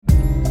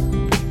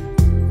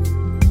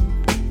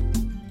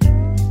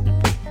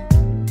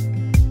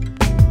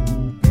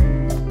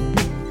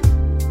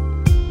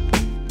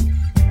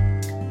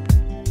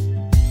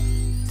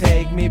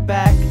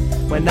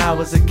When I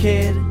was a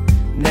kid,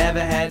 never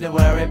had to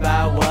worry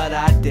about what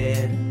I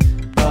did.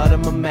 But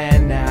I'm a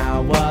man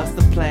now, what's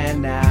the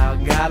plan now?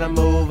 Gotta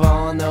move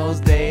on, those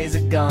days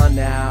are gone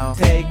now.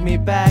 Take me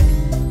back.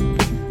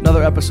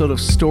 Another episode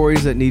of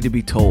Stories That Need to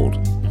Be Told.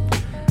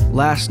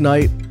 Last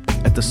night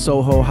at the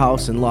Soho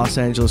House in Los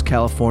Angeles,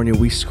 California,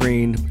 we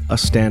screened A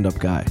Stand-Up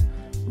Guy,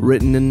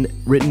 written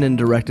and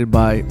directed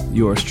by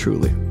yours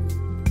truly.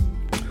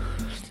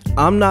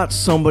 I'm not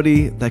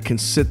somebody that can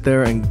sit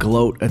there and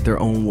gloat at their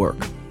own work.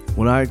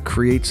 When I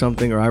create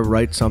something or I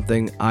write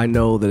something, I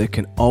know that it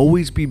can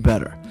always be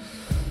better.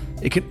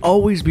 It can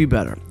always be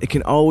better.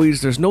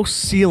 There's no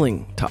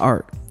ceiling to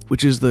art,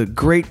 which is the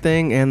great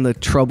thing and the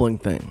troubling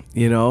thing.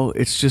 You know,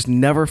 it's just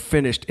never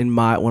finished when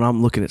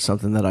I'm looking at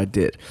something that I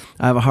did.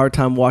 I have a hard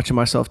time watching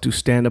myself do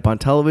stand-up on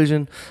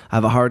television. I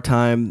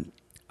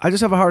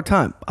just have a hard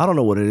time. I don't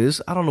know what it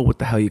is. I don't know what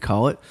the hell you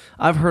call it.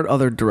 I've heard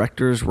other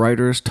directors,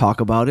 writers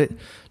talk about it.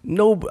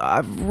 No,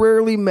 I've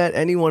rarely met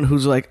anyone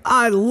who's like,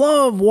 I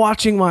love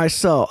watching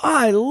myself.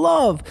 I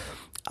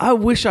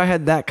wish I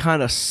had that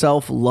kind of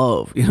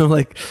self-love. You know,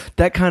 like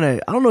that kind of,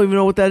 I don't even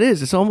know what that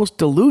is. It's almost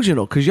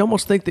delusional because you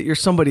almost think that you're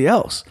somebody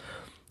else.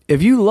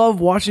 If you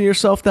love watching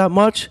yourself that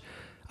much,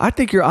 I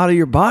think you're out of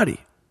your body.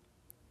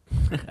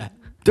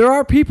 There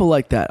are people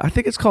like that. I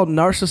think it's called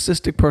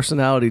narcissistic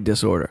personality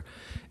disorder.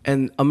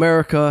 And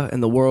America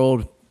and the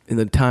world in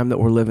the time that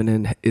we're living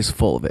in is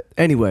full of it.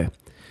 Anyway,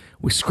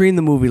 we screened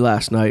the movie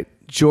last night.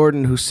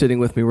 Jordan, who's sitting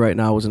with me right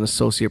now, was an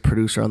associate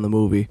producer on the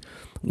movie,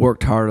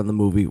 worked hard on the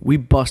movie. We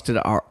busted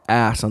our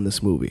ass on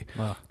this movie.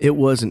 Wow. It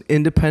was an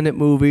independent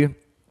movie.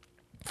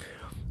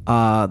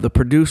 The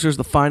producers,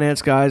 the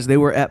finance guys, they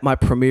were at my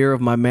premiere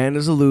of My Man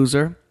is a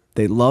Loser.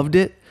 They loved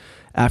it.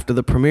 After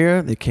the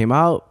premiere, they came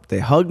out. They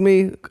hugged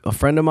me. A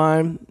friend of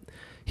mine,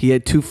 he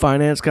had 2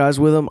 finance guys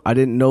with him. I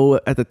didn't know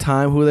at the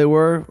time who they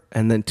were.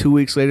 And then 2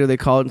 weeks later, they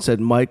called and said,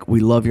 Mike, we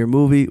love your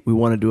movie. We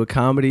want to do a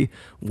comedy.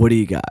 What do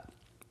you got?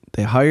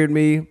 They hired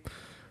me.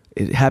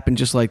 It happened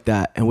just like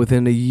that. And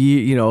within a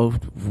year,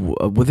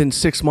 within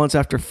 6 months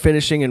after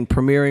finishing and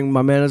premiering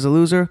My Man is a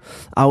Loser,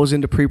 I was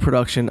into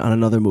pre-production on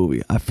another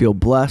movie. I feel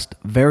blessed,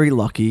 very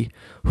lucky.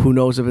 Who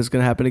knows if it's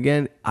going to happen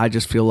again? I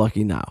just feel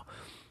lucky now.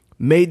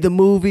 Made the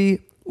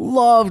movie.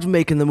 Loved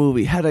making the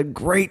movie. Had a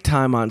great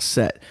time on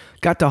set.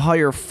 Got to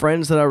hire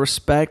friends that I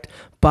respect.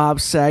 Bob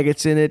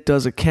Saget's in it,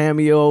 does a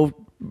cameo.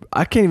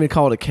 I can't even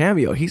call it a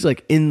cameo. He's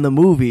like in the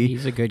movie.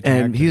 He's a good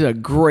character. And he's a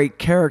great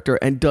character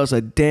and does a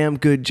damn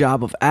good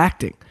job of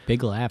acting.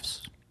 Big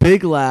laughs.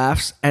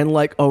 And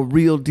like a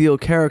real deal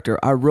character.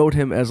 I wrote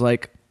him as a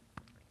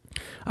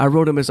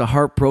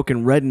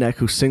heartbroken redneck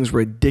who sings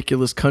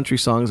ridiculous country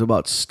songs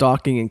about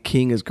stalking and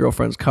keying his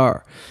girlfriend's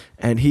car.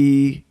 And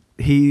he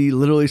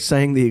literally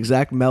sang the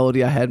exact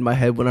melody I had in my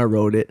head when I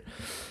wrote it,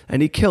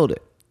 and he killed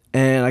it.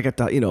 And I got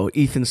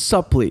Ethan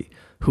Suplee,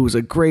 who's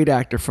a great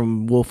actor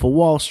from Wolf of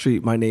Wall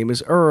Street. My Name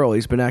is Earl.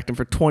 He's been acting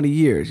for 20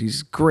 years.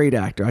 He's a great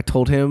actor. I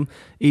told him,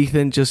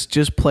 Ethan,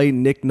 just play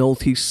Nick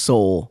Nolte's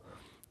soul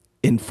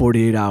in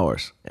 48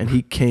 hours. And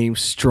he came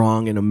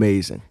strong and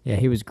amazing. Yeah,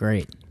 he was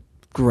great.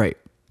 Great.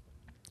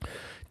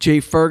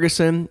 Jay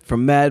Ferguson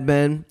from Mad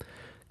Men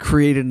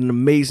created an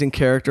amazing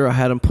character. I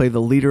had him play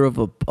the leader of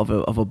a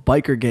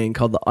biker gang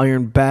called the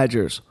Iron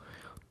Badgers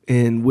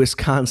in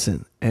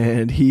Wisconsin.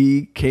 And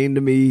he came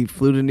to me,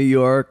 flew to New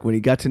York. When he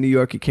got to New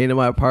York, he came to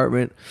my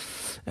apartment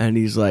and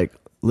he's like,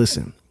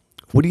 listen,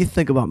 what do you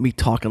think about me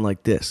talking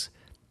like this?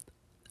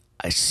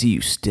 I see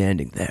you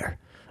standing there.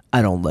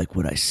 I don't like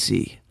what I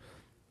see.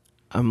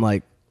 I'm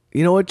like,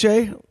 you know what,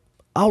 Jay?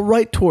 I'll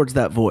write towards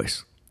that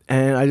voice.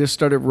 And I just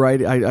started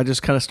writing. I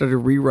just kind of started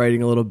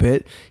rewriting a little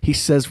bit. He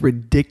says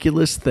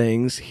ridiculous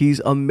things. He's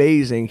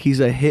amazing. He's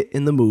a hit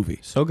in the movie.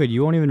 So good.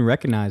 You won't even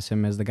recognize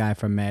him as the guy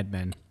from Mad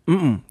Men.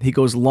 He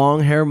goes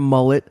long hair,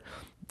 mullet,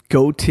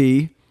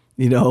 goatee,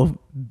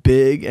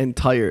 big and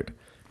tired.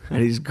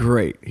 And he's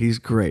great. He's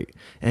great.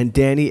 And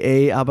Danny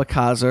A.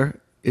 Abakazer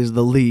is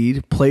the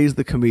lead, plays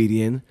the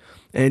comedian.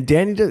 And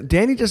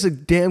Danny does a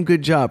damn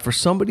good job for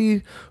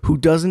somebody who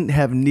doesn't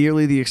have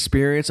nearly the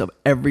experience of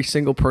every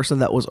single person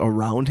that was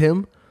around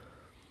him.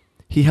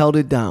 He held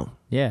it down.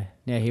 Yeah,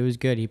 he was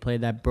good. He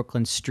played that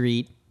Brooklyn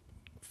Street,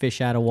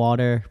 fish out of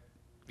water.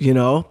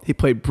 He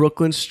played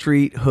Brooklyn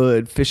Street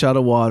hood, fish out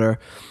of water.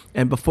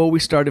 And before we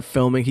started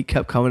filming, he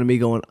kept coming to me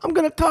going, I'm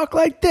going to talk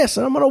like this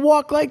and I'm going to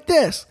walk like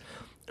this.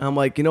 And I'm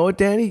like, you know what,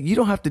 Danny? You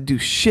don't have to do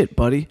shit,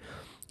 buddy.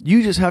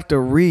 You just have to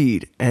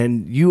read,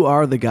 and you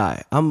are the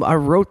guy. I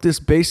wrote this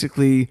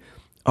basically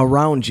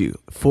around you,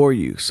 for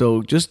you.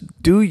 So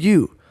just do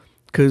you.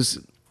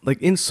 Because,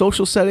 in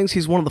social settings,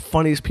 he's one of the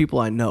funniest people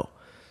I know.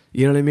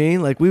 You know what I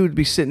mean? We would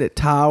be sitting at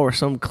Tao or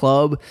some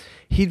club.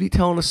 He'd be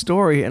telling a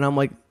story, and I'm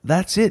like,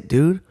 that's it,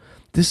 dude.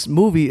 This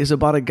movie is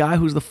about a guy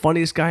who's the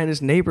funniest guy in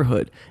his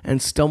neighborhood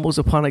and stumbles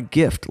upon a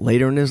gift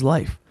later in his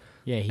life.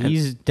 Yeah,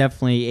 he's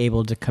definitely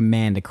able to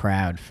command a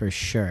crowd for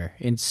sure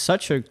in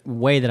such a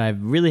way that I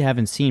really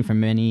haven't seen from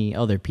many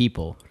other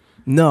people.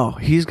 No,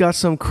 he's got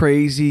some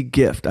crazy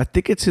gift. I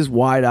think it's his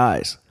wide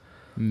eyes.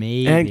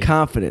 Maybe. And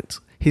confidence.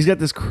 He's got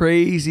this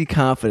crazy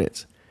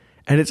confidence.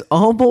 and it's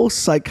almost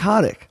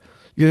psychotic.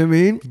 You know what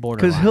I mean?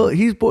 Because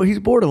he's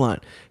borderline.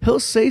 He'll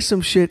say some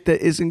shit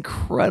that is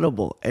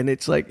incredible, and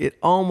it's like it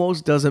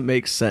almost doesn't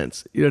make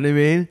sense. You know what I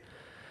mean?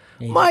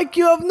 Yeah. Mike,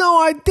 you have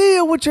no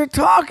idea what you're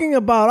talking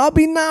about. I'll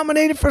be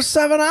nominated for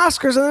 7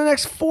 Oscars in the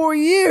next 4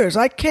 years.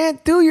 I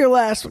couldn't do your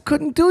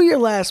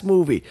last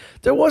movie.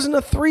 There wasn't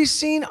a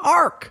 3-scene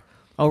arc.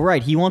 Oh,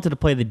 right. He wanted to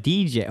play the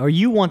DJ, or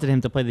you wanted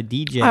him to play the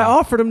DJ. I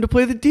offered him to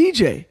play the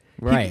DJ.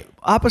 Right.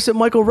 Opposite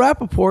Michael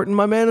Rappaport, and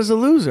My Man is a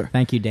Loser.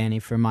 Thank you, Danny,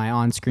 for my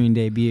on-screen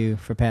debut,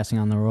 for passing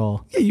on the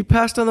role. Yeah, you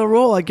passed on the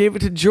role. I gave it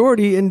to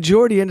Jordy, and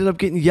Jordy ended up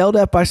getting yelled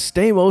at by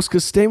Stamos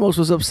because Stamos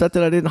was upset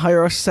that I didn't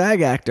hire a SAG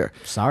actor.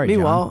 Sorry,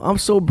 Meanwhile, John. I'm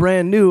so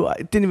brand new,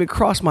 it didn't even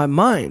cross my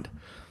mind.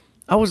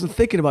 I wasn't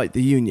thinking about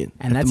the union.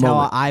 And that's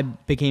how I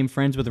became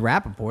friends with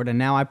Rappaport, and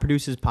now I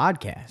produce his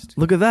podcast.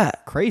 Look at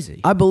that.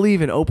 Crazy. I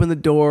believe in open the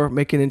door,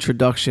 make an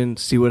introduction,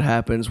 see what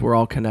happens. We're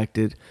all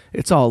connected.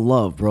 It's all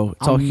love, bro.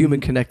 It's all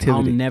human connectivity.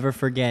 I'll never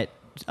forget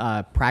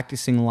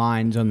practicing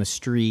lines on the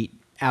street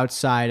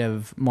outside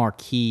of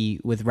Marquee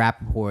with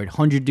Rappaport,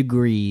 100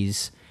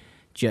 degrees,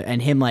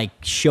 and him like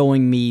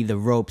showing me the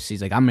ropes.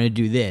 He's like, I'm going to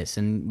do this,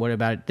 and what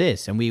about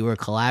this? And we were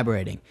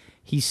collaborating.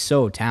 He's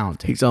so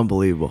talented. He's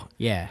unbelievable.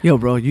 Yeah. Yo,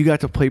 bro, you got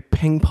to play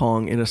ping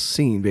pong in a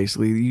scene,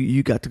 basically.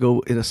 You got to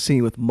go in a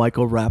scene with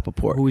Michael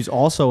Rappaport. Who's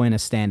also in a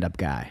stand-up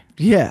guy.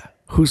 Yeah,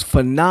 who's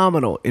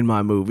phenomenal in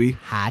my movie.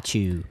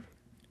 Hachu.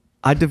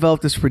 I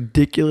developed this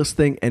ridiculous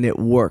thing, and it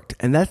worked.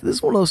 And this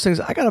is one of those things,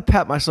 I got to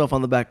pat myself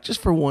on the back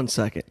just for 1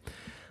 second.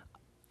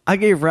 I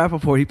gave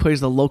Rappaport, he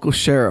plays the local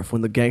sheriff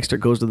when the gangster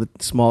goes to the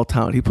small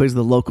town. He plays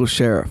the local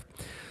sheriff.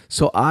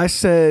 So I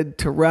said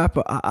to Rapp,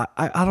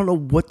 I don't know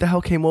what the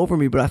hell came over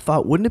me, but I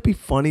thought, wouldn't it be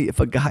funny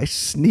if a guy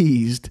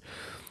sneezed,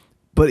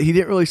 but he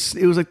didn't really,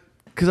 it was like,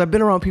 because I've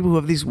been around people who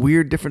have these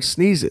weird different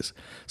sneezes.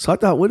 So I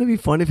thought, wouldn't it be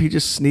fun if he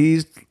just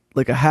sneezed,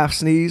 like a half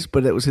sneeze,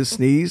 but it was his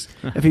sneeze?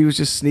 If he was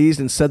just sneezed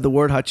and said the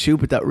word hachu,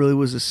 but that really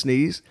was a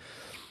sneeze?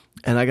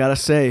 And I got to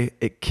say,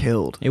 it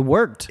killed. It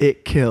worked.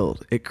 It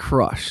killed. It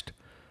crushed.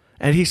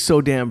 And he's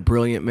so damn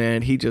brilliant,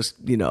 man. He just,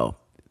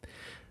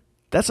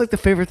 that's like the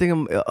favorite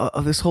thing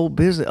of this whole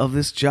business, of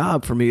this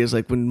job for me, is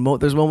like when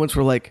there's moments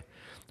where like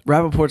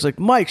Rappaport's like,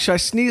 Mike, should I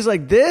sneeze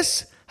like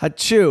this?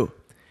 Achoo.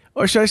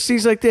 Or should I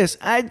sneeze like this?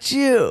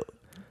 Achoo.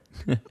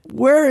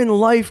 Where in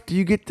life do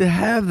you get to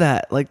have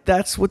that? Like,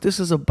 that's what this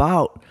is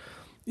about.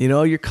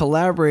 You're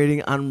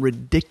collaborating on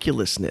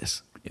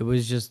ridiculousness. It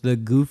was just the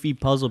goofy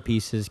puzzle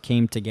pieces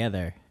came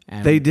together.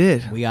 And they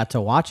did. We got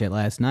to watch it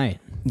last night.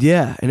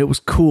 Yeah, and it was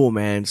cool,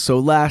 man. So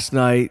last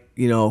night,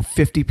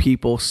 50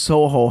 people,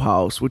 Soho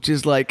House, which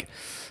is like,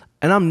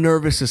 and I'm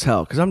nervous as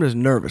hell because I'm just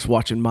nervous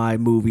watching my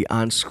movie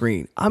on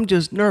screen. I'm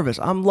just nervous.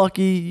 I'm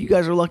lucky. You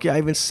guys are lucky. I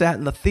even sat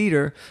in the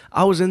theater.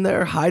 I was in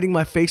there hiding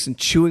my face and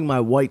chewing my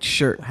white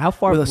shirt. How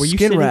far with a were you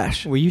skin sitting?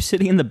 rash? Were you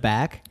sitting in the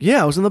back?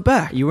 Yeah, I was in the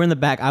back. You were in the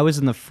back. I was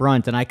in the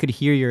front, and I could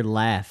hear your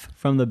laugh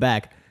from the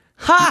back.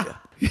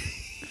 Ha!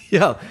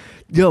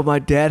 Yo, my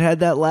dad had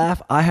that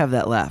laugh. I have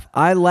that laugh.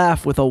 I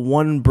laugh with a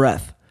one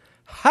breath.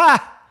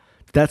 Ha!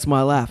 That's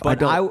my laugh.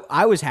 But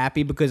I was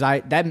happy because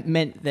that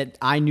meant that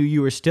I knew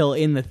you were still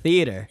in the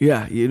theater.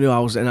 Yeah, I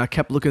was, and I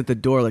kept looking at the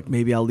door like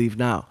maybe I'll leave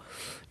now,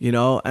 and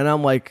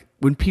I'm like,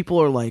 when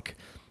people are like,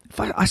 if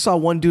I saw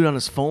one dude on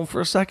his phone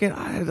for a second,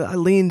 I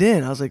leaned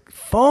in. I was like,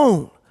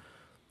 phone.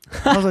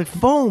 I was like,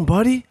 phone,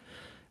 buddy.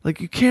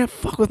 Like, you can't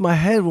fuck with my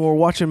head when we're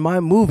watching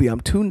my movie.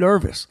 I'm too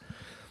nervous.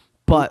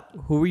 But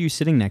who were you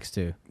sitting next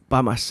to?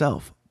 By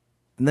myself.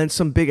 And then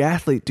some big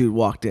athlete dude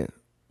walked in.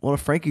 One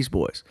of Frankie's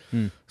boys.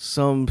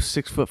 Some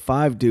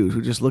 6'5" dude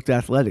who just looked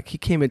athletic. He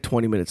came in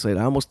 20 minutes late.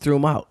 I almost threw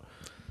him out.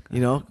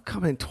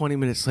 Come in 20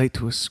 minutes late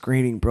to a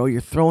screening, bro.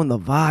 You're throwing the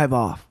vibe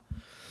off.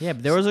 Yeah,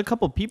 but there was a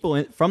couple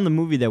people from the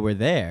movie that were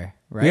there,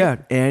 right? Yeah,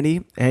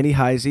 Annie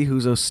Heisey,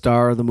 who's a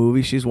star of the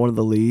movie. She's one of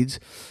the leads.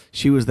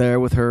 She was there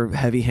with her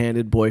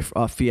heavy-handed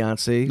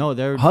fiance. No,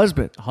 their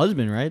husband.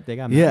 Husband, right? They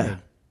got married. Yeah.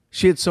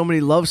 She had so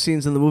many love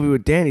scenes in the movie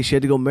with Danny, she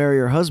had to go marry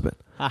her husband.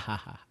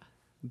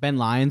 Ben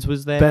Lyons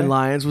was there. Ben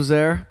Lyons was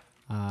there.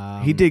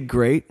 He did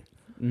great.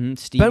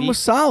 Stevie. Ben was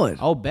solid.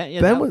 Oh, Ben.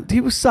 Yeah, he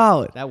was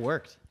solid. That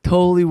worked.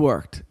 Totally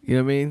worked. You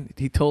know what I mean?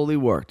 He totally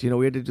worked.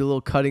 We had to do a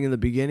little cutting in the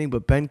beginning,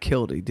 but Ben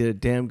killed it. He did a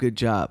damn good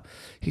job.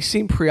 He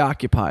seemed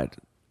preoccupied.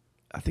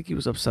 I think he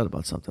was upset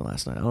about something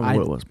last night. I don't know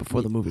what it was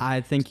before the movie. I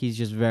think he's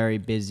just very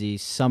busy.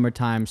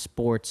 Summertime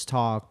sports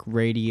talk,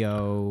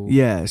 radio.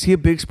 Yeah. Is he a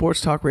big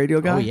sports talk radio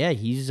guy? Oh, yeah.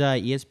 He's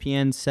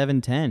ESPN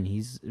 710.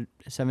 He's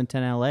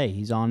 710 LA.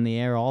 He's on the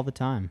air all the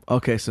time.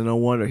 Okay, so no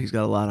wonder he's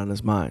got a lot on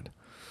his mind.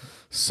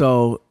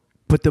 So,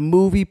 but the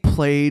movie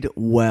played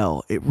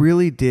well. It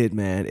really did,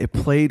 man. It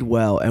played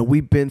well. And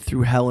we've been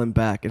through hell and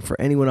back. And for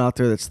anyone out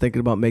there that's thinking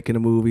about making a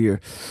movie,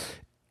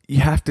 you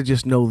have to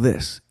just know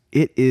this.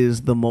 It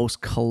is the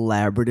most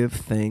collaborative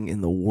thing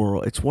in the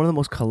world. It's one of the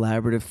most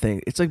collaborative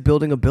things. It's like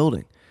building a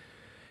building.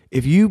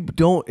 If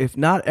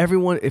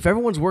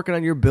everyone's working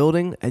on your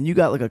building and you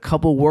got like a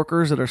couple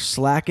workers that are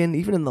slacking,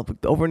 even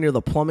over near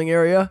the plumbing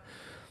area,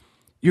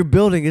 your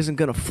building isn't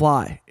going to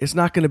fly. It's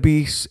not going to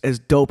be as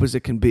dope as it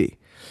can be.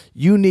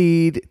 You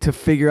need to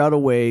figure out a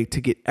way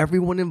to get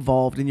everyone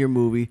involved in your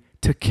movie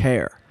to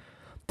care,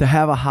 to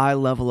have a high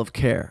level of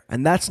care.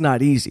 And that's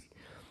not easy,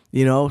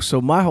 you know?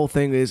 So my whole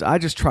thing is I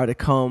just try to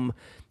come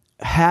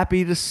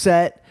happy to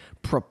set,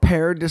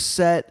 prepared to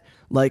set,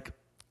 like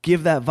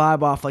give that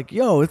vibe off like,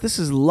 yo, if this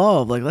is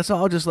love, like let's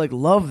all just like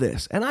love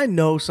this. And I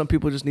know some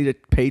people just need a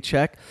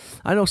paycheck.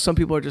 I know some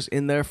people are just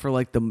in there for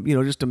like the, you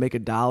know, just to make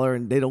 $1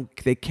 and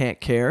they can't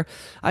care.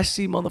 I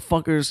see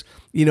motherfuckers,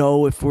 you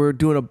know, if we're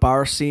doing a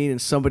bar scene and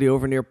somebody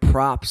over near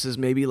props is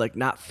maybe like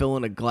not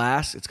filling a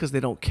glass, it's because they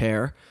don't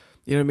care.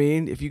 You know what I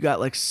mean? If you got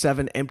like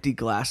 7 empty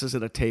glasses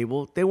at a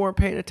table, they weren't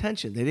paying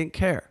attention. They didn't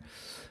care.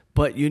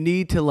 But you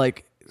need to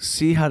like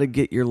see how to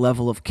get your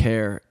level of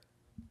care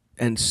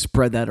and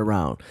spread that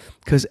around,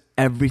 because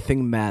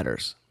everything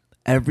matters.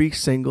 Every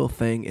single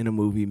thing in a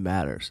movie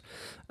matters.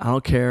 I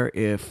don't care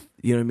if,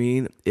 you know what I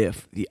mean,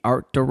 if the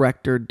art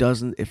director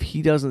doesn't, if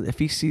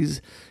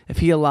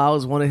he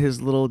allows one of his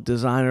little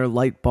designer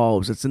light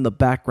bulbs that's in the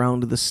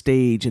background of the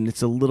stage and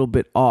it's a little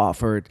bit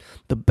off, or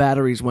the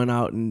batteries went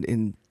out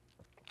and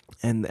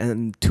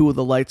 2 of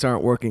the lights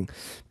aren't working,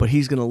 but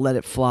he's going to let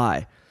it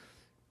fly.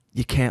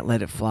 You can't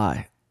let it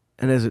fly.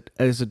 And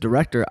as a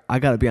director, I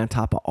got to be on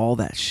top of all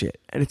that shit.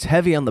 And it's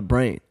heavy on the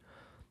brain.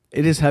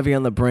 It is heavy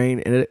on the brain,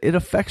 and it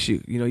affects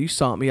you. You know, you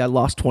saw me. I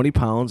lost 20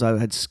 pounds. I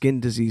had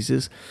skin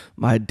diseases.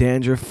 My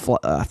dandruff,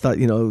 I thought,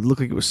 you know, it looked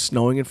like it was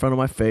snowing in front of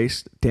my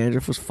face.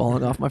 Dandruff was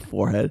falling off my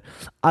forehead.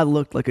 I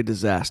looked like a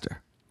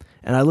disaster.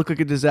 And I look like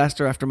a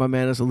disaster after my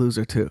man is a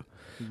loser, too.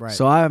 Right.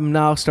 So I'm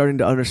now starting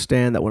to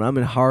understand that when I'm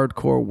in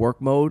hardcore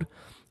work mode,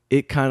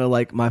 it kind of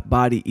like my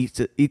body eats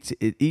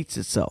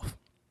itself.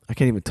 I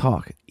can't even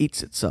talk. It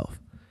eats itself.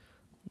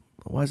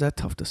 Why is that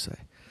tough to say?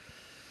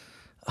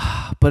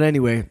 But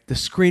anyway, the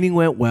screening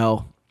went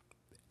well.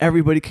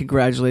 Everybody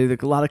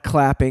congratulated. A lot of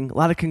clapping, a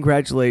lot of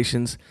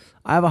congratulations.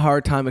 I have a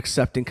hard time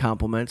accepting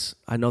compliments.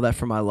 I know that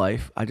from my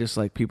life. I just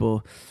like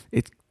people,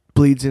 it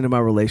bleeds into my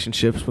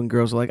relationships when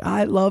girls are like,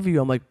 I love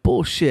you. I'm like,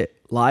 bullshit,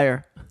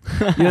 liar.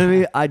 You know what I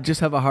mean? I just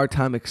have a hard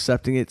time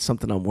accepting it. It's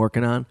something I'm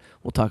working on.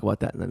 We'll talk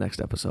about that in the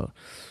next episode.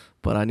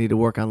 But I need to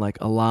work on like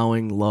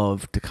allowing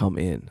love to come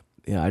in.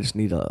 Yeah, I just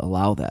need to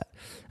allow that.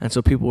 And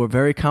so people were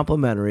very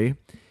complimentary.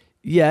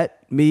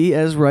 Yet, me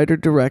as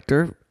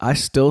writer-director, I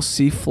still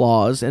see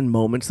flaws and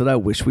moments that I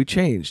wish we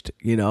changed,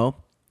 you know?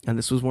 And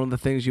this was one of the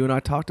things you and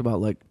I talked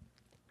about. Like,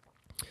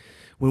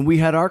 when we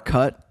had our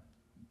cut.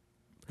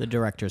 The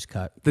director's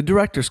cut.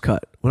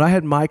 When I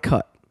had my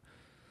cut,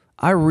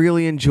 I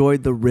really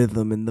enjoyed the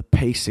rhythm and the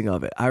pacing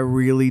of it. I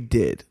really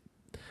did.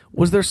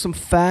 Was there some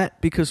fat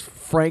because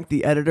Frank,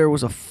 the editor,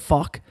 was a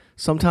fuck?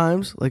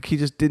 Sometimes, like, he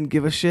just didn't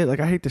give a shit. Like,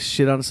 I hate to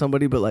shit on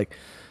somebody, but like,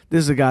 this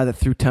is a guy that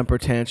threw temper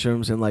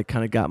tantrums and like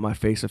kind of got in my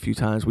face a few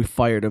times. We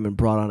fired him and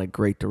brought on a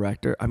great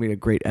a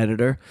great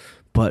editor,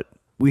 but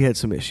we had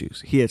some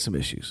issues. He had some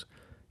issues,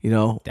 you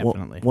know.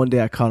 Definitely. One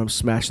day I caught him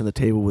smashing the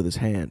table with his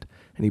hand,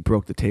 and he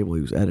broke the table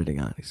he was editing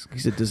on.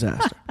 He's a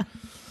disaster.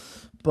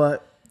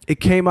 But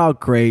it came out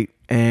great,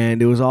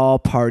 and it was all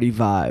party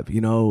vibe. You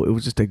know, it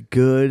was just a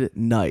good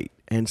night,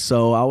 and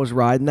so I was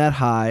riding that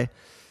high.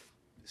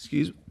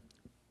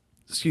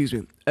 Excuse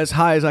me, as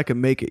high as I could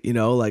make it, you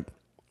know, like,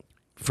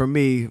 for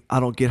me, I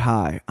don't get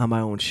high on my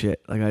own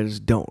shit. Like, I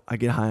just don't. I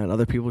get high on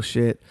other people's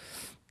shit.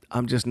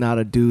 I'm just not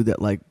a dude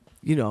that, like,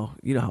 you know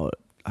how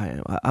I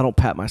am. I don't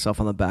pat myself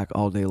on the back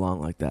all day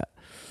long like that,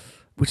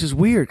 which is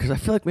weird because I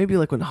feel like maybe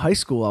like when high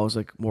school I was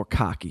like more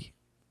cocky,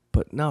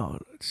 but no,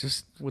 it's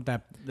just with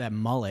that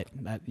mullet.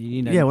 That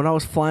you know. Yeah, when I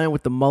was flying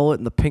with the mullet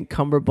and the pink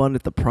cummerbund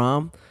at the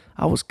prom,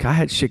 I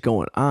had shit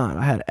going on.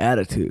 I had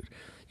attitude.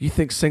 You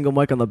think Single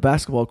Mike on the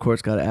basketball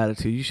court's got an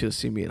attitude? You should have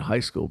seen me in high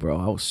school, bro.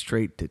 I was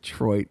straight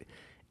Detroit,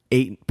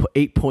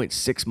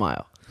 8.6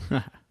 mile.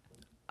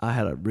 I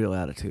had a real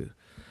attitude.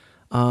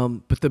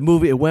 But the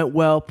movie, it went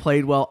well,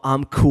 played well.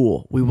 I'm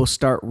cool. We will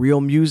start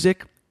real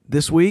music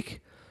this week.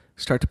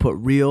 Start to put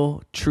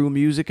real, true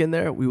music in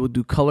there. We will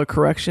do color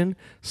correction.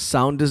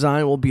 Sound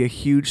design will be a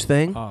huge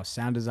thing. Oh,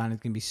 sound design is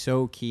going to be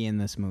so key in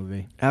this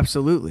movie.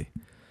 Absolutely.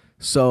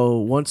 So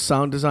once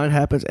sound design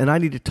happens, and I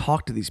need to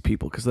talk to these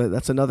people because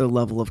that's another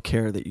level of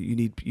care that you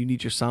need. You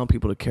need your sound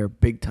people to care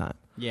big time.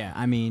 Yeah,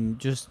 I mean,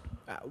 just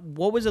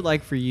what was it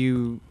like for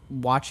you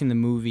watching the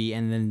movie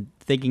and then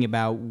thinking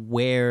about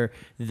where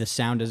the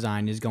sound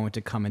design is going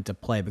to come into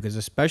play? Because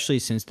especially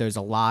since there's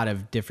a lot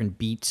of different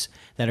beats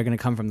that are going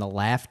to come from the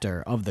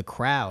laughter of the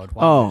crowd.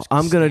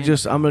 I'm gonna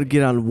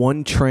get on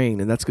one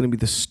train, and that's gonna be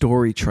the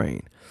story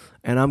train,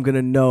 and I'm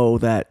gonna know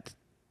that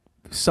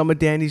some of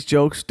Danny's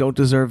jokes don't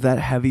deserve that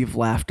heavy of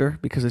laughter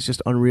because it's just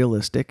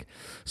unrealistic.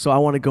 So I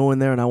want to go in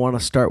there and I want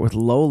to start with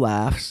low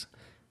laughs,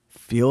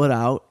 feel it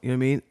out, you know what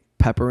I mean?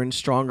 Pepper in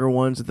stronger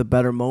ones at the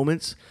better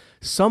moments.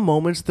 Some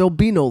moments, there'll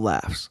be no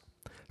laughs.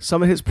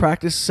 Some of his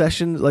practice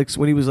sessions, like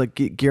when he was like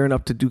gearing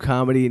up to do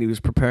comedy and he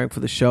was preparing for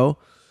the show,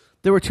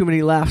 there were too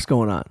many laughs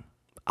going on.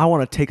 I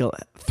want to take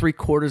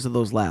 3/4 of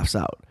those laughs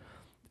out.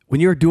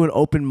 When you're doing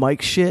open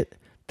mic shit,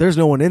 there's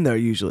no one in there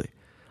usually.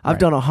 I've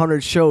done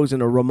 100 shows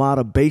in a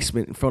Ramada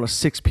basement in front of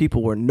 6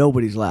 people where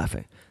nobody's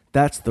laughing.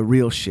 That's the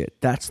real shit.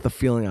 That's the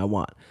feeling I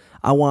want.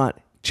 I want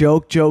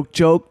joke, joke,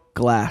 joke,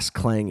 glass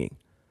clanging,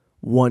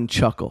 one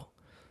chuckle.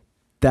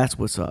 That's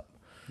what's up.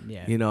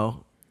 Yeah. You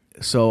know?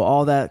 So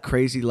all that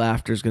crazy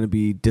laughter is going to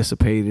be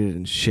dissipated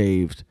and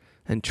shaved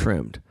and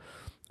trimmed.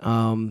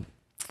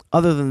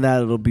 Other than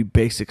that, it'll be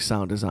basic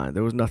sound design.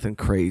 There was nothing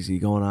crazy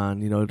going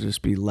on. You know, it'll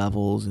just be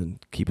levels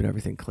and keeping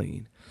everything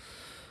clean.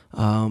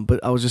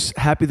 But I was just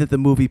happy that the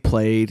movie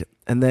played.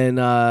 And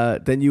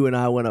then you and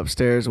I went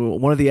upstairs.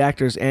 One of the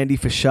actors, Andy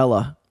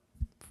Fichella.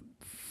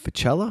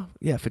 Fichella?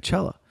 Yeah,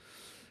 Fichella.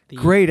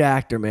 Great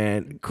actor,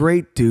 man.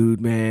 Great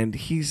dude, man.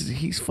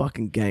 He's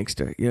fucking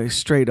gangster. You know, he's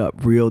straight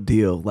up real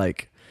deal.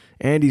 Like,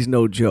 Andy's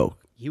no joke.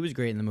 He was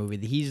great in the movie.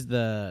 He's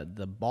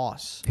the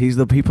boss. He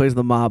plays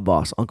the mob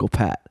boss, Uncle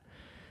Pat.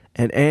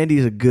 And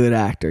Andy's a good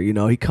actor. You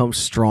know, he comes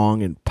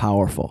strong and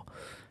powerful.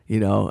 You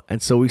know, and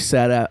so we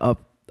sat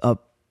up,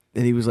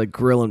 and he was like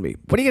grilling me.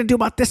 What are you gonna do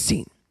about this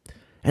scene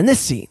and this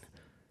scene?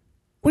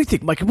 What do you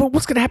think, Mike?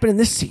 What's gonna happen in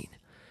this scene?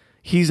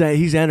 He's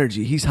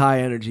energy. He's high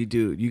energy,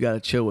 dude. You gotta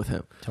chill with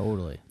him.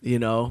 Totally. You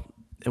know,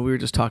 and we were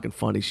just talking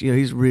funny. You know,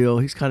 he's real.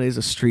 He's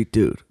a street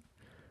dude.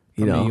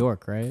 You know, New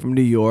York, right? From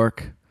New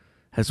York,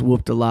 has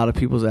whooped a lot of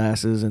people's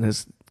asses and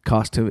it's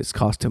cost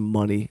him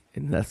money.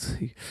 And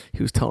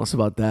he was telling us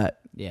about that.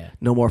 Yeah.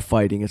 No more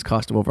fighting. It's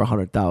cost him over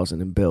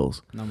 $100,000 in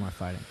bills. No more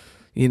fighting.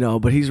 You know,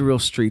 but he's a real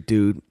street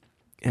dude.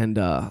 And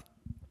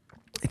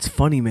it's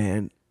funny,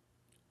 man.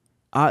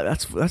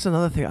 That's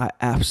another thing I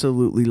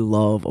absolutely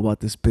love about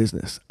this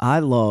business. I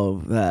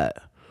love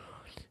that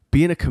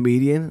being a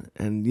comedian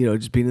and, you know,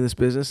 just being in this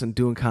business and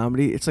doing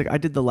comedy. It's like I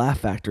did the Laugh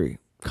Factory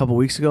a couple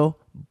weeks ago,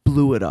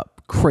 blew it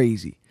up,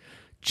 crazy.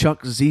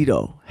 Chuck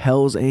Zito,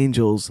 Hell's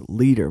Angels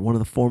leader, one of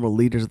the former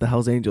leaders of the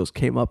Hell's Angels,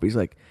 came up. He's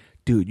like,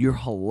 dude, you're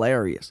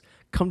hilarious.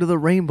 Come to the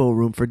Rainbow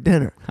Room for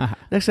dinner.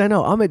 Next thing I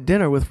know, I'm at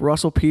dinner with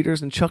Russell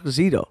Peters and Chuck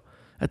Zito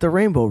at the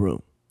Rainbow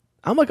Room.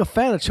 I'm like a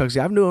fan of Chuck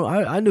Zito.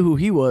 I knew who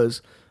he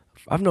was.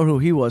 I've known who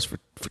he was for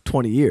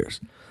 20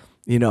 years,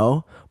 you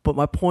know? But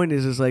my point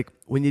is like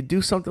when you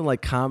do something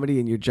like comedy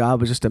and your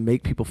job is just to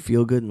make people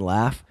feel good and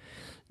laugh,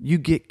 you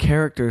get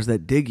characters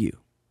that dig you.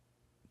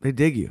 They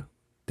dig you.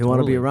 They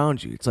want to be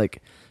around you. It's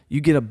like you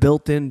get a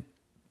built-in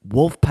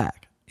wolf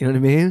pack. You know what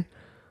I mean?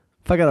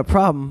 If I got a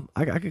problem,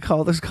 I could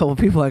call. There's a couple of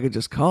people I could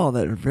just call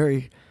that are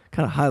very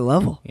kind of high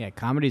level. Yeah,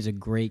 comedy's a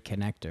great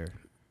connector.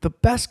 The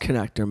best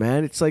connector,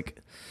 man. It's like,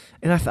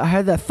 and I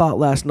had that thought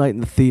last night in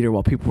the theater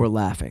while people were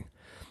laughing,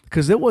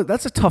 because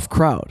that's a tough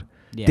crowd.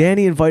 Yeah.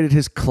 Danny invited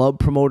his club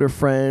promoter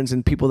friends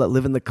and people that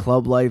live in the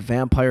club life,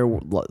 vampire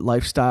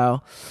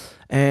lifestyle,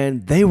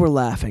 and they were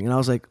laughing, and I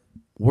was like,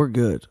 we're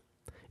good.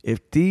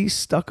 If these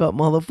stuck-up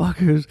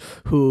motherfuckers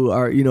who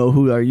are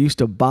used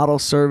to bottle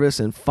service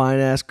and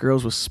fine-ass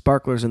girls with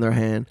sparklers in their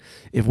hand,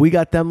 if we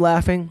got them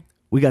laughing,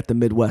 we got the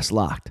Midwest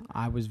locked.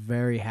 I was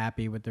very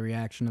happy with the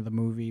reaction of the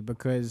movie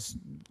because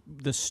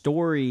the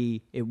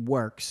story, it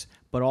works,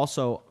 but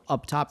also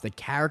up top, the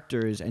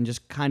characters and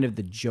just kind of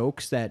the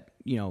jokes that,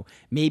 you know,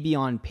 maybe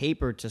on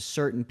paper to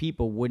certain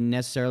people wouldn't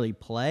necessarily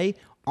play.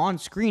 On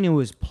screen, it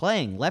was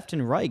playing left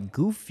and right,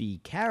 goofy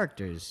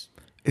characters.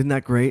 Isn't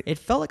that great? It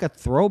felt like a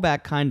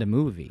throwback kind of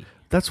movie.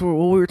 That's what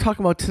we were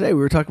talking about today.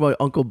 We were talking about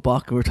Uncle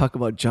Buck. We were talking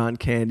about John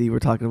Candy. We were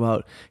talking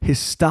about his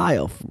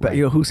style. Right.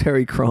 You know, who's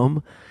Harry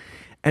Crumb?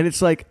 And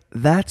it's like,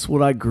 that's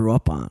what I grew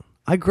up on.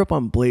 I grew up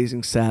on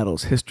Blazing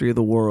Saddles, History of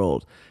the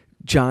World,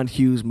 John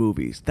Hughes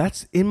movies.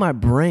 That's in my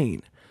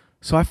brain.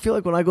 So I feel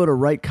like when I go to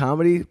write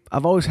comedy,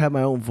 I've always had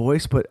my own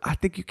voice, but I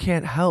think you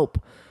can't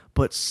help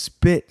but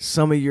spit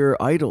some of your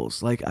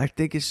idols. Like, I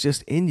think it's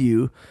just in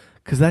you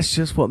because that's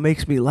just what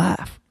makes me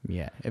laugh.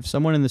 Yeah. If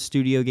someone in the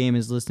studio game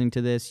is listening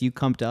to this, you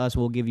come to us,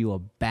 we'll give you a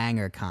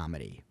banger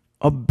comedy.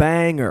 A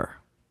banger.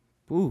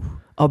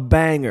 Ooh. A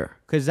banger.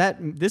 Because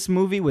this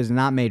movie was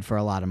not made for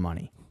a lot of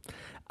money.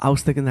 I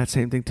was thinking that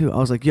same thing too. I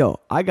was like, yo,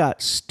 I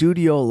got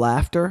studio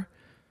laughter.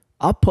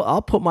 I'll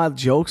put my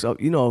jokes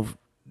up, you know,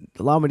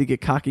 allow me to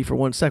get cocky for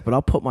 1 sec, but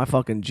I'll put my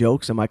fucking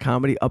jokes and my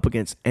comedy up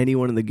against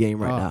anyone in the game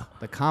right now.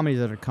 The comedies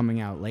that are coming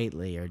out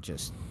lately are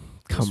just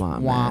come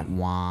on, wah, man.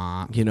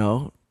 Wah. You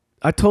know,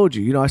 I told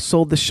you, I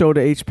sold the show to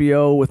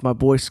HBO with my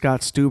boy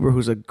Scott Stuber,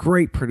 who's a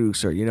great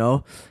producer, you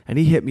know, and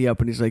he hit me up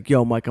and he's like,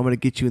 yo, Mike, I'm going to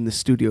get you in the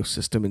studio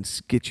system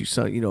and get you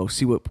some, you know,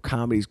 see what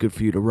comedy is good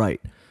for you to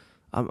write.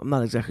 I'm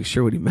not exactly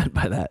sure what he meant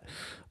by that,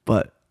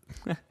 but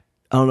I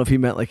don't know if he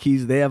meant like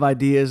they have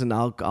ideas and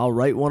I'll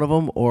write one of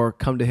them or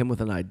come to him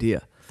with an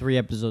idea. 3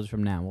 episodes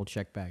from now, we'll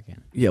check back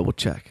in. Yeah, we'll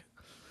check.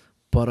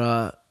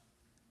 But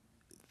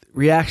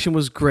reaction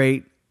was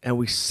great, and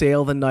we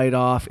sail the night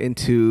off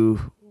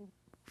into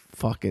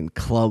fucking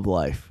club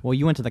life. Well,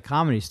 you went to the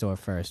Comedy Store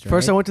first, right?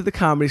 First, I went to the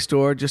Comedy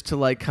Store just to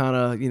like kind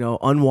of, you know,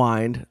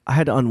 unwind. I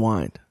had to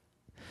unwind.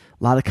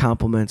 A lot of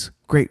compliments.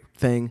 Great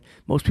thing.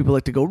 Most people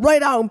like to go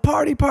right out and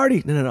party.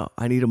 No.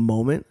 I need a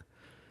moment.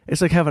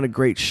 It's like having a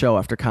great show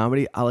after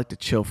comedy. I like to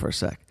chill for a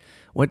sec.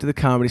 Went to the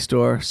Comedy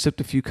Store, sipped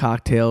a few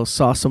cocktails,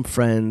 saw some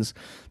friends,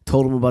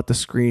 told them about the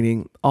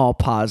screening, all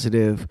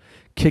positive.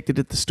 Kicked it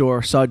at the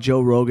store. Saw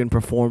Joe Rogan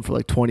perform for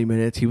like 20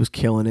 minutes. He was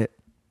killing it.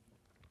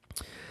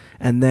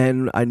 And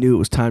then I knew it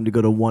was time to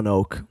go to One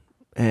Oak,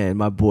 and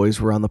my boys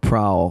were on the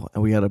prowl,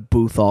 and we had a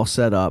booth all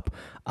set up.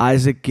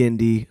 Isaac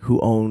Gindy, who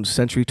owns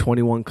Century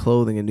 21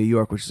 Clothing in New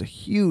York, which is a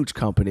huge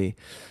company,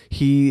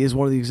 he is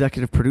one of the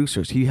executive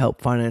producers. He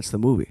helped finance the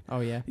movie. Oh,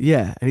 yeah?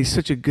 Yeah, and he's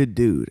such a good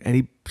dude, and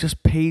he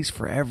just pays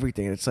for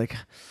everything. And it's like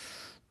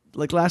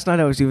last night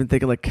I was even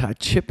thinking, like, can I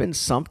chip in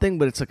something?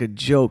 But it's like a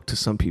joke to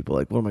some people.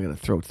 Like, what am I going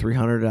to throw,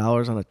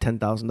 $300 on a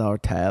 $10,000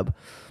 tab?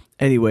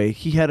 Anyway,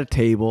 he had a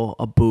table,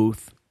 a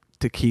booth,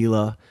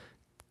 tequila,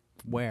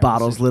 Where?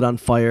 bottles lit on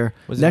fire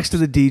next to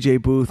the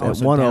DJ booth at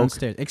so One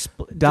downstairs.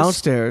 Oak.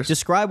 Downstairs.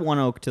 Describe One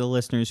Oak to the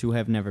listeners who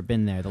have never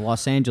been there. The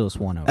Los Angeles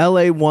One Oak.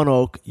 LA One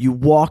Oak, you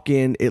walk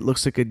in, it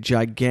looks like a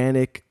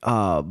gigantic,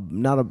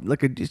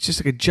 it's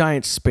just like a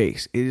giant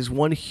space. It is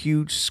one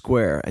huge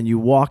square, and you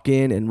walk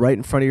in, and right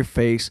in front of your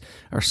face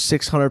are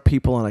 600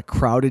 people on a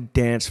crowded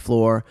dance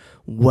floor,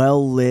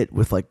 well lit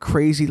with like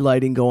crazy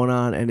lighting going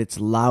on, and it's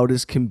loud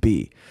as can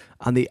be.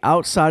 On the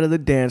outside of the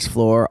dance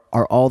floor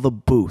are all the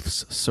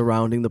booths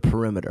surrounding the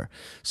perimeter.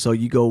 So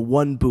you go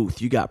one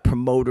booth, you got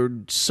promoter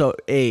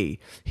A.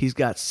 He's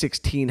got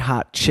 16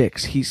 hot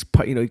chicks. He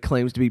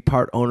claims to be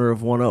part owner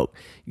of One Oak,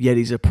 yet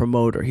he's a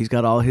promoter. He's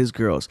got all his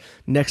girls.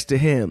 Next to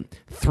him,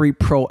 3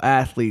 pro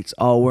athletes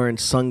all wearing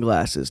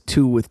sunglasses,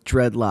 2 with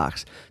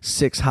dreadlocks,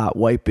 6 hot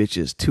white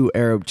bitches, 2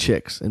 Arab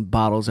chicks, and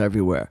bottles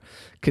everywhere.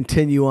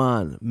 Continue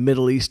on,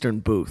 Middle Eastern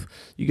booth.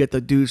 You get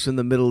the dudes from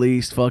the Middle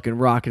East fucking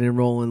rocking and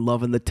rolling,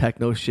 loving the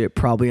techno shit,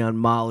 probably on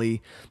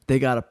Molly. They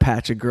got a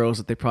patch of girls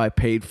that they probably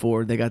paid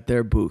for. They got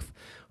their booth.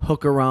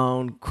 Hook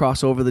around,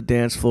 cross over the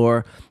dance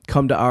floor,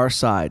 come to our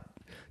side.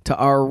 To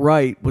our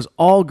right was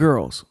all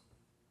girls.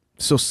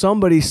 So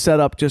somebody set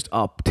up just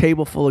a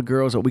table full of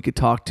girls that we could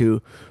talk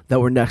to that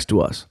were next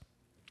to us.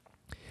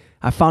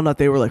 I found out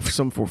they were like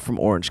some from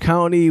Orange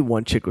County.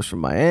 One chick was from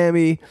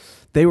Miami.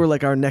 They were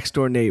like our next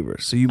door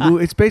neighbors. So you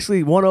move. It's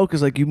basically One Oak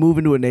is like you move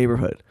into a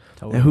neighborhood.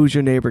 Totally. And who's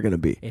your neighbor going to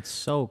be? It's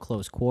so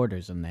close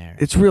quarters in there.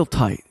 It's real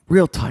tight,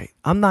 real tight.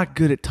 I'm not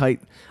good at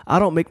tight. I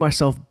don't make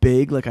myself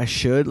big like I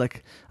should.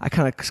 Like I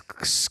kind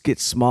of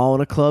get small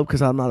in a club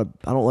because I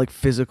don't like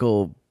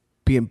physical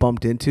being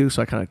bumped into.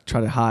 So I kind of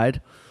try to hide.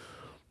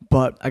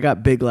 But I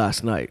got big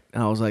last night,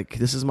 and I was like,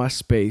 this is my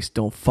space.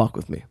 Don't fuck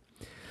with me.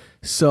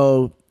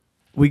 So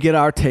we get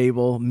our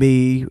table,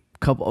 me,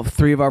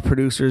 three of our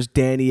producers,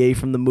 Danny A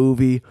from the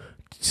movie,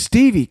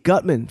 Stevie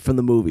Gutman from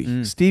the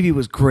movie. Stevie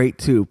was great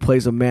too.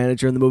 Plays a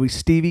manager in the movie.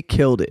 Stevie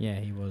killed it. Yeah,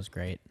 he was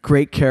great.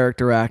 Great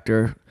character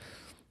actor.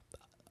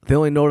 The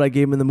only note I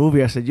gave him in the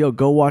movie, I said, yo,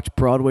 go watch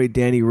Broadway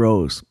Danny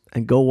Rose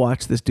and go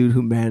watch this dude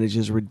who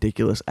manages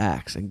ridiculous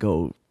acts and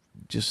go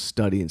just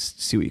study and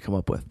see what you come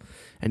up with.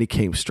 And he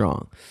came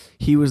strong.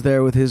 He was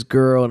there with his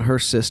girl and her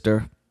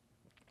sister.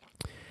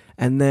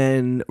 And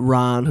then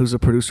Ron, who's a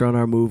producer on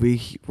our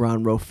movie,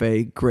 Ron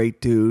Rofe,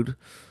 great dude,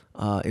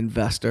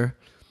 investor.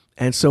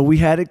 And so we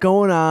had it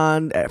going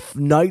on.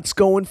 Nights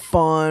going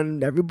fun.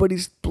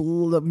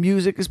 The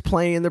music is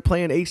playing. They're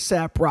playing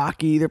A$AP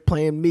Rocky. They're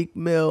playing Meek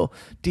Mill.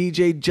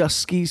 DJ Just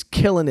Ski's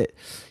killing it.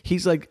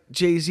 He's like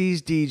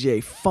Jay-Z's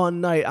DJ.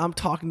 Fun night. I'm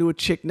talking to a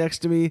chick next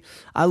to me.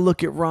 I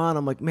look at Ron.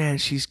 I'm like, man,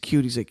 she's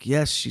cute. He's like,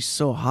 yes, she's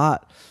so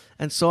hot.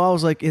 And so I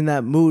was like in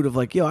that mood of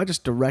like, yo, I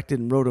just directed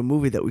and wrote a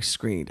movie that we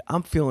screened.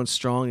 I'm feeling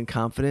strong and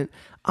confident.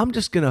 I'm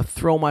just going to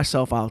throw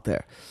myself out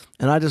there.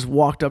 And I just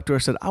walked up to her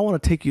and said, I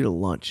want to take you to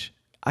lunch.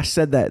 I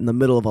said that in the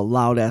middle of a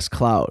loud-ass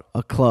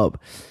club.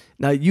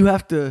 Now, you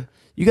got to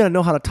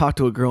know how to talk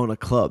to a girl in a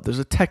club. There's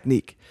a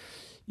technique.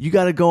 You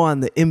got to go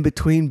on the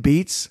in-between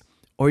beats,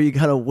 or you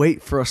got to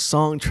wait for a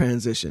song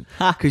transition.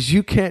 Because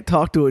you can't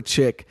talk to a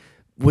chick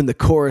when the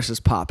chorus is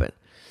popping.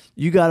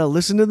 You got to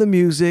listen to the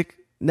music.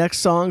 Next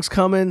song's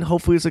coming.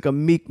 Hopefully it's like a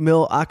Meek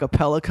Mill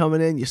acapella coming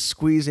in. You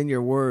squeeze in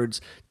your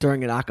words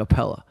during an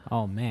acapella.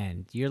 Oh,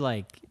 man. You're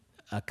like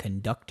a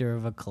conductor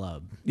of a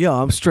club. Yeah,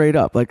 I'm straight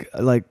up. Like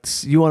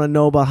you want to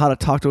know about how to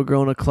talk to a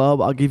girl in a club?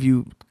 I'll give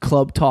you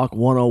Club Talk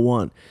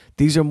 101.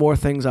 These are more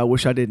things I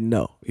wish I didn't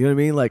know. You know what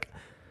I mean? Like,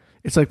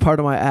 it's like part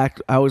of my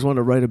act. I always want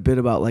to write a bit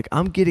about like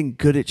I'm getting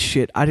good at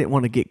shit I didn't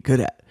want to get good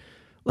at.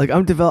 Like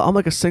I'm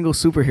like a single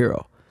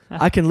superhero.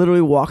 I can literally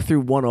walk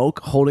through One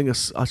Oak holding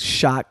a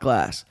shot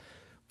glass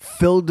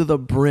filled to the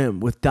brim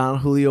with Don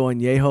Julio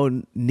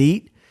Añejo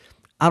neat.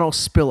 I don't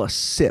spill a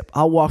sip.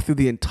 I'll walk through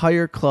the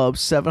entire club,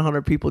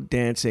 700 people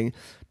dancing,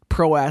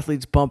 pro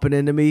athletes bumping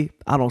into me.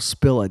 I don't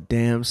spill a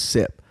damn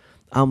sip.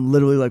 I'm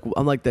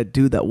like that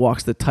dude that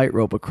walks the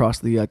tightrope across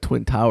the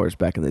Twin Towers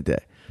back in the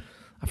day.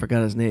 I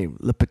forgot his name.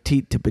 Le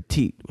Petit to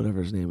Petit,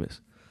 whatever his name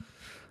is.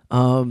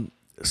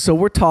 So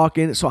we're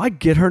talking. So I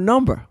get her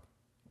number.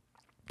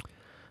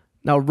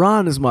 Now,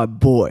 Ron is my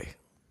boy.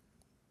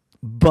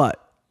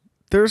 But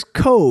there's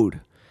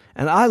code,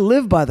 and I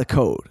live by the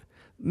code.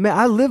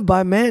 I live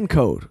by man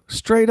code,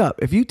 straight up.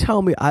 If you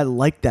tell me I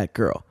like that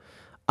girl,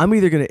 I'm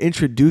either going to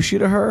introduce you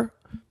to her,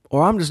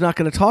 or I'm just not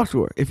going to talk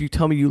to her if you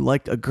tell me you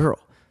liked a girl.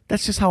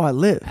 That's just how I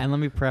live. And let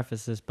me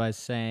preface this by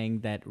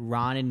saying that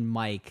Ron and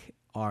Mike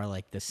are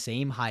like the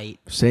same height.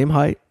 Same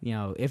height. You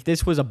know, if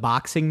this was a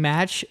boxing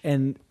match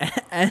and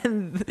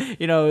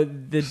you know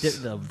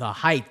the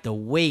height, the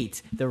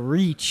weight, the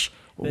reach,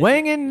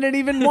 Weighing in at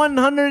even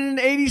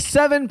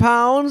 187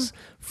 pounds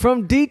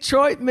from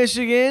Detroit,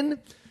 Michigan,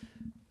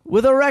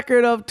 with a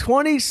record of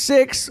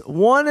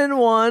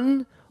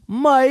 26-1-1,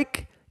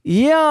 Mike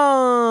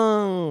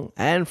Young.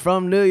 And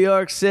from New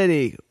York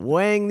City,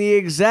 weighing the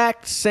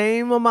exact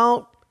same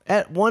amount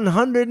at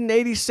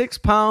 186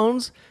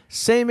 pounds,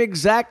 same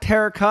exact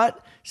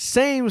haircut,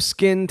 same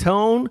skin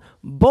tone,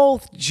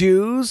 both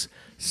Jews,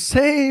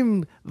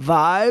 same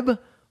vibe,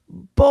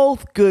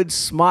 both good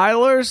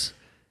smilers,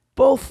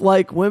 both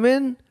like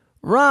women,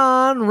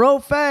 Ron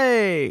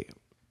Rofe.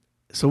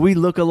 So we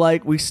look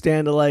alike, we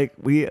stand alike,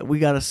 we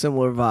got a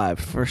similar vibe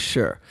for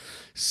sure.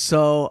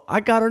 So I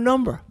got her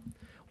number.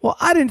 Well,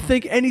 I didn't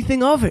think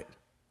anything of it.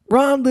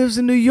 Ron lives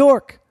in New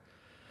York.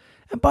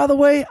 And by the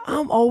way,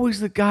 I'm always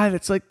the guy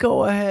that's like,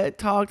 go ahead,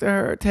 talk to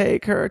her,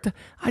 take her.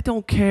 I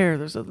don't care.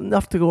 There's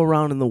enough to go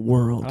around in the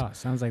world. Oh,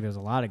 sounds like there's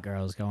a lot of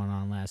girls going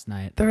on last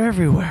night. They're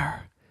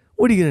everywhere.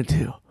 What are you going to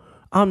do?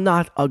 I'm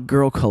not a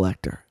girl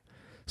collector.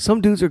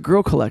 Some dudes are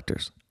girl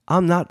collectors.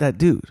 I'm not that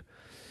dude.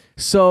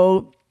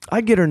 So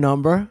I get her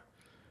number.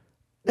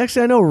 Next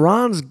thing I know,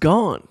 Ron's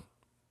gone.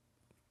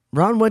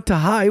 Ron went to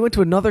high. He went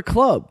to another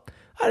club.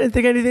 I didn't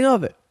think anything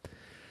of it.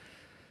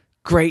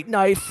 Great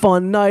night,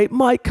 fun night.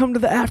 Mike, come to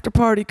the after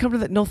party. Come to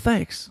that. No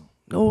thanks.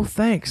 No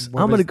thanks.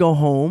 I'm going to go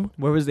home.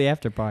 Where was the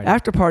after party?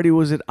 After party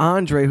was at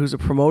Andre, who's a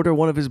promoter,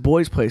 one of his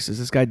boys' places.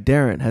 This guy,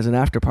 Darren, has an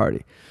after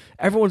party.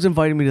 Everyone's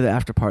inviting me to the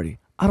after party.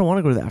 I don't want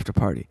to go to the after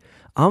party.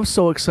 I'm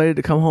so excited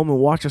to come home and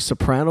watch a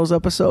Sopranos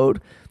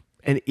episode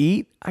and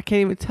eat. I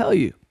can't even tell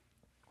you.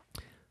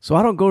 So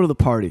I don't go to the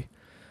party.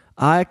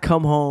 I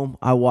come home.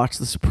 I watch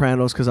the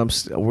Sopranos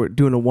because we're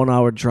doing a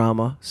 1-hour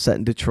drama set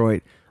in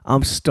Detroit.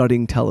 I'm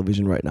studying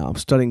television right now. I'm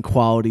studying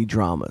quality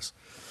dramas.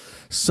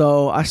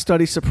 So I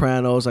study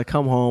Sopranos. I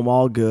come home,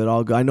 all good,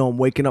 all good. I know I'm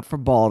waking up for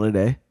ball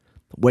today,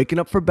 waking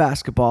up for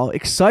basketball,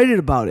 excited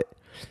about it.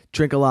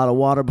 Drink a lot of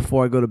water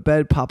before I go to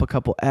bed, pop a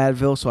couple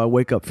Advil so I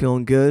wake up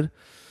feeling good.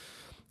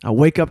 I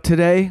wake up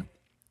today.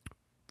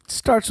 It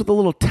starts with a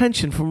little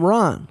tension from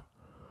Ron.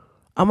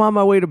 I'm on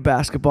my way to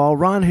basketball.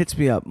 Ron hits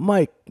me up.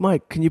 Mike,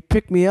 can you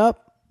pick me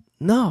up?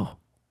 No,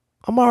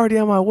 I'm already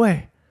on my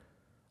way.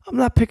 I'm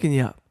not picking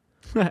you up.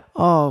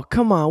 Oh,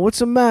 come on. What's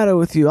the matter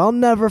with you? I'll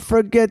never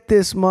forget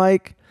this,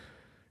 Mike.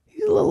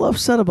 He's a little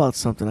upset about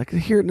something. I can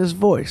hear it in his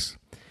voice.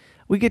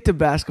 We get to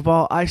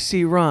basketball. I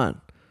see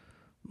Ron.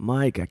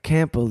 Mike, I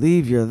can't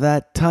believe you're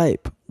that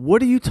type.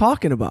 What are you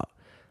talking about?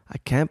 I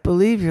can't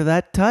believe you're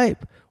that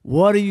type.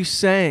 What are you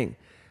saying?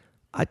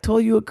 I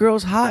told you a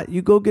girl's hot.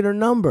 You go get her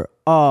number.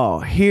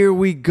 Oh, here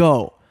we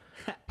go.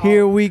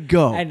 Here we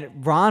go.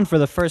 And Ron, for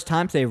the first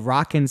time today,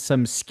 rocking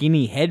some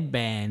skinny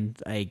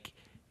headband. Like,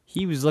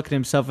 he was looking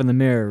himself in the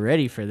mirror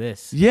ready for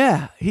this.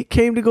 Yeah, he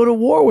came to go to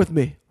war with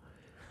me.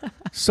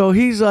 So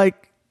he's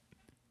like,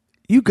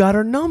 you got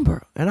her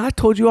number. And I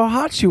told you how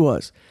hot she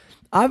was.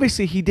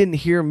 Obviously, he didn't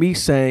hear me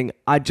saying,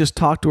 I just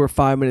talked to her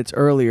 5 minutes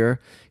earlier.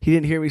 He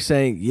didn't hear me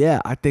saying,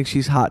 yeah, I think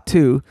she's hot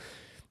too.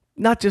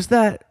 Not just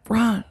that,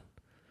 Ron,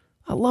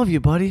 I love you,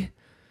 buddy.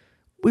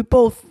 We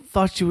both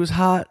thought she was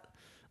hot.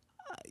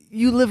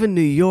 You live in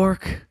New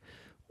York.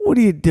 What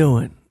are you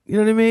doing? You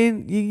know what I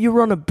mean? You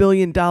run $1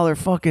 billion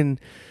fucking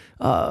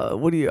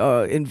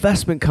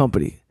investment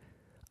company.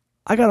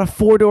 I got a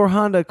 4-door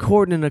Honda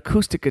Accord and an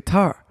acoustic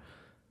guitar.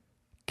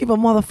 Give a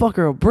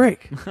motherfucker a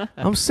break.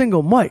 I'm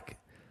single Mike.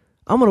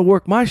 I'm going to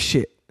work my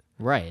shit.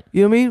 Right.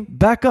 You know what I mean?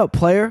 Back up,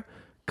 player.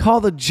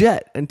 Call the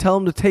jet and tell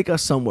him to take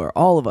us somewhere.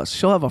 All of us.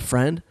 She'll have a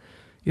friend.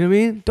 You know what I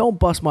mean? Don't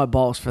bust my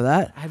balls for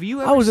that. Have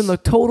you ever I was in the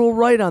total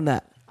right on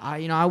that.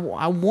 I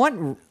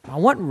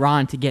want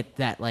Ron to get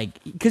that,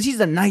 like, because he's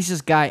the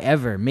nicest guy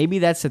ever. Maybe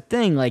that's the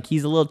thing. Like,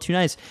 he's a little too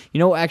nice. You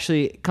know,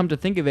 actually, come to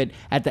think of it,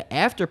 at the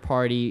after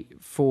party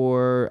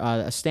for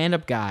a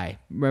stand-up guy,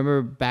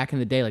 remember back in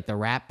the day, like the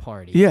rap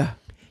party? Yeah.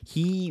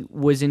 He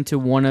was into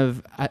one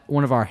of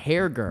our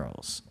hair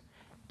girls,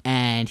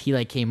 and he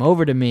like came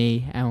over to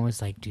me and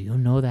was like, "Do you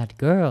know that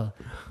girl?"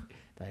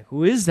 Like,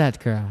 who is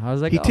that girl? I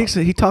was like,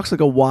 He talks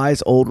like a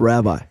wise old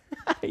rabbi.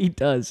 He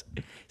does.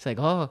 He's like,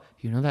 "Oh,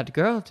 you know that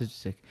girl?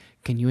 Like,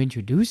 can you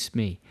introduce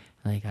me?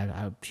 Like,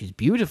 she's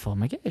beautiful."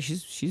 I'm like, "Yeah,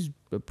 she's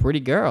a pretty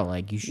girl.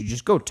 Like, you should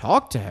just go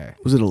talk to her."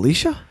 Was it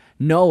Alicia?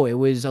 No, it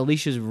was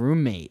Alicia's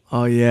roommate.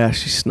 Oh yeah,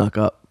 she snuck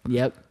up.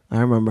 Yep. I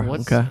remember.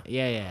 Okay.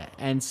 Yeah.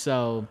 And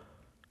so,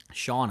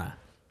 Shauna.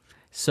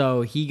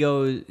 So he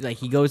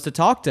goes to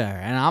talk to her,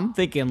 and I'm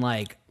thinking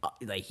like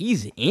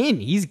he's in,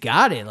 he's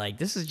got it. Like,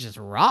 this is just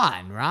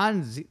Ron.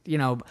 Ron's,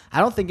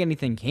 I don't think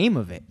anything came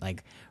of it.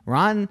 Like,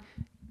 Ron,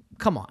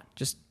 come on,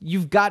 just,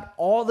 you've got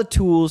all the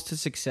tools to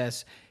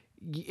success.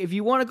 If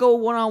you want to go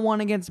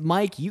one-on-one against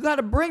Mike, you got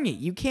to bring it.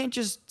 You can't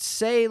just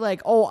say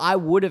like, oh, I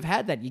would have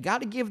had that. You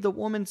got to give the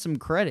woman some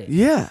credit.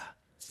 Yeah.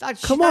 She's not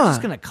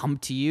just gonna come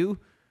to you.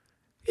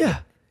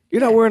 Yeah.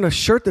 You're not wearing a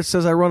shirt that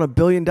says I run $1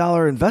 billion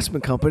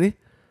investment company.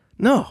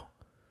 No.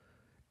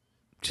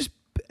 Just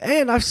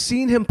And I've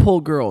seen him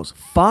pull girls,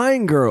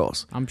 fine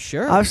girls. I'm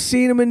sure. I've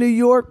seen him in New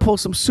York pull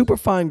some super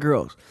fine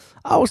girls.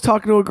 I was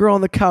talking to a girl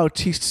on the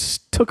couch. He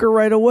took her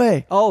right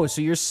away. Oh,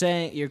 so you're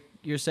saying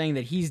you're saying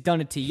that he's done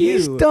it to you?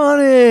 He's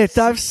done it.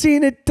 I've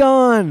seen it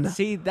done.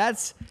 See,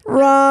 that's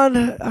Ron,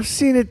 I've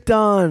seen it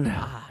done.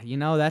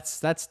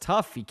 that's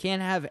tough. You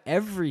can't have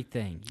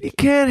everything. You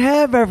can't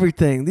have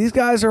everything. These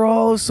guys are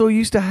all so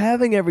used to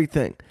having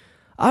everything.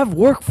 I've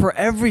worked for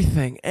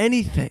everything,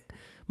 anything.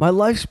 My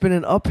life's been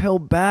an uphill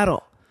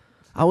battle.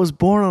 I was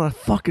born on a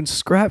fucking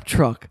scrap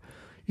truck.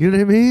 You know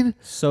what I mean?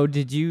 So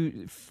did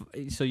you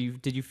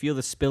feel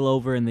the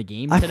spillover in the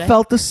game today? I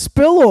felt the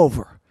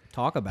spillover.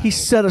 Talk about He it.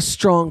 set a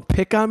strong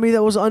pick on me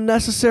that was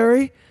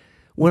unnecessary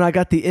when I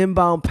got the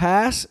inbound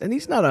pass. And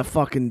he's not a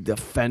fucking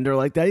defender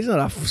like that. He's not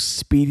a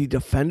speedy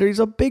defender. He's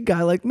a big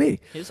guy like me.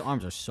 His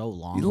arms are so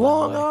long. by the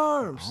Long way.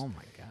 arms. Oh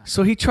my god.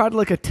 So he tried to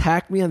like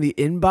attack me on the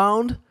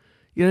inbound.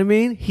 You know what I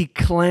mean? He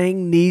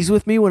clanged knees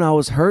with me when I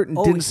was hurt and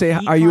didn't say,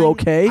 he "Are you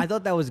climbed- okay?" I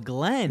thought that was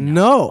Glenn.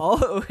 No.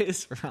 Oh, it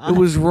was Ron. It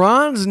was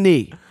Ron's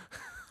knee.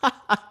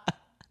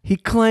 He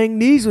clanged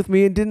knees with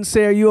me and didn't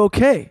say, "Are you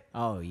okay?"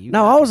 Oh, you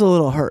Now got, I was a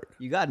little hurt.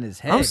 you got in his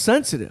head. I'm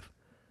sensitive.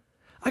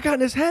 I got in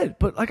his head,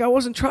 but like I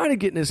wasn't trying to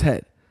get in his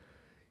head.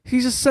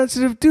 He's a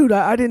sensitive dude.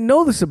 I didn't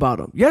know this about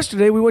him.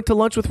 Yesterday we went to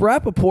lunch with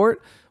Rappaport.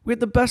 We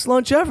had the best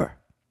lunch ever.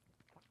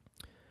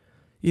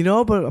 You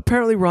know, but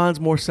apparently Ron's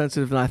more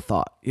sensitive than I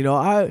thought. You know,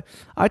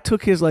 I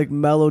took his like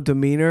mellow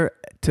demeanor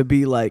to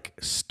be like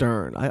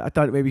stern. I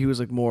thought maybe he was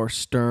like more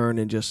stern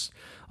and just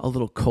a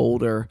little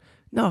colder.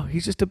 No,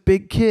 he's just a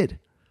big kid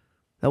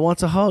that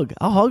wants a hug.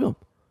 I'll hug him.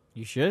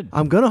 You should.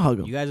 I'm gonna hug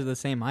him. You guys are the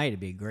same height. It'd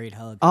be a great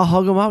hug. I'll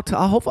hug him out.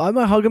 I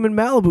might hug him in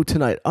Malibu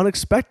tonight.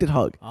 Unexpected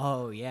hug.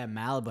 Oh yeah,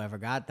 Malibu. I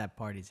forgot that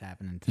party's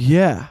happening tonight.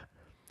 Yeah.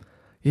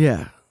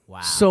 Yeah.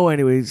 Wow. So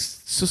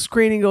anyways, so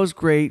screening goes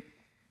great.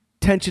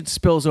 Tension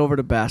spills over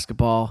to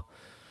basketball.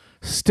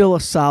 Still a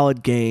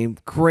solid game.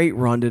 Great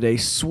run today.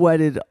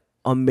 Sweated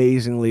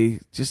amazingly.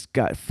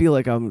 Feel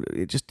like I'm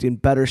just in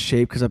better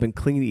shape because I've been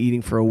clean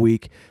eating for a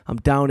week. I'm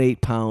down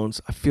 8 pounds.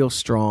 I feel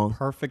strong.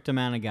 Perfect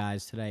amount of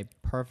guys today.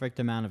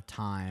 Perfect amount of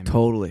time.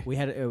 Totally. We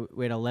had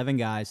 11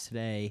 guys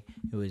today.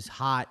 It was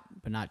hot,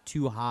 but not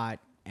too hot,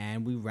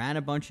 and we ran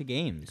a bunch of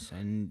games.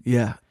 And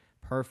Yeah.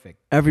 perfect.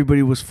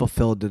 Everybody was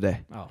fulfilled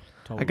today. Oh,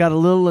 totally. I got a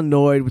little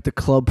annoyed with the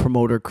club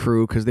promoter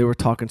crew because they were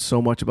talking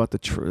so much about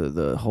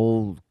the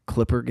whole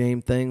Clipper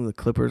game thing, the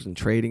Clippers and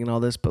trading and all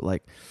this. But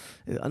like,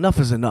 enough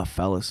is enough,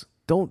 fellas.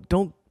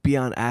 Don't be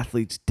on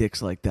athletes'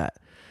 dicks like that.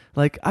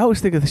 Like I always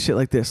think of the shit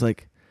like this.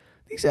 Like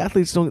these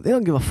athletes don't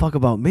give a fuck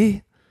about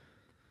me.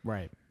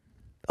 right.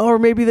 Or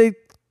maybe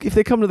if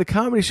they come to the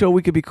comedy show,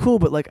 we could be cool.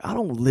 But like I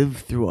don't live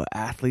through an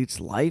athlete's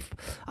life.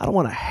 I don't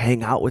want to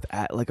hang out with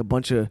like a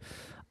bunch of.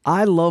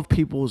 I love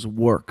people's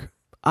work.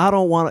 I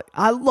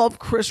love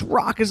Chris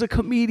Rock as a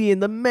comedian,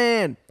 the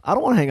man. I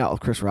don't want to hang out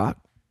with Chris Rock.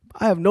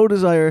 I have no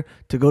desire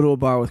to go to a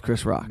bar with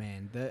Chris Rock.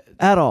 Man,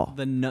 At all.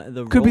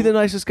 the Could be the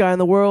nicest guy in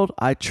the world.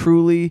 I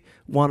truly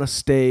want to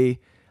stay.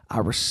 I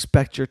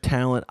respect your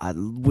talent.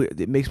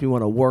 It makes me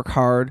want to work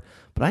hard,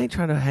 but I ain't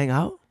trying to hang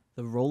out.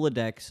 The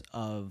Rolodex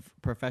of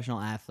professional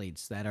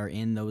athletes that are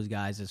in those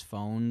guys'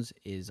 phones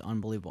is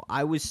unbelievable.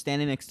 I was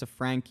standing next to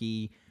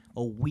Frankie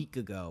a week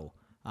ago.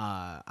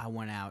 I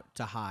went out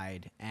to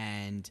hide,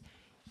 and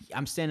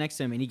I'm standing next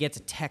to him, and he gets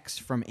a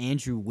text from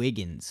Andrew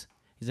Wiggins.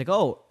 He's like,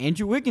 "Oh,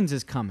 Andrew Wiggins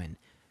is coming."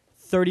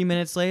 30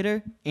 minutes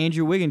later,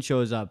 Andrew Wiggins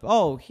shows up.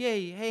 "Oh,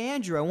 hey,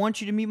 Andrew, I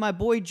want you to meet my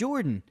boy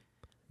Jordan."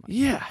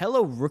 Yeah.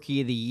 "Hello, Rookie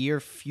of the Year,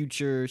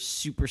 future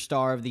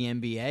superstar of the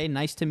NBA.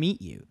 Nice to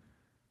meet you."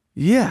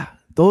 Yeah.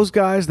 Those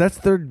guys, that's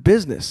their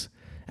business.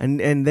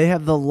 And they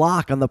have the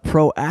lock on the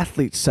pro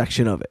athlete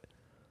section of it.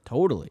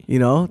 Totally. You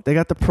know, they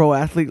got the pro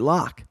athlete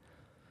lock.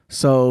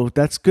 So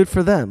that's good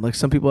for them. Like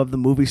some people have the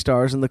movie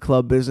stars in the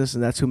club business,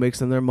 and that's who makes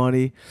them their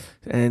money.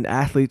 And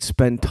athletes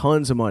spend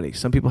tons of money.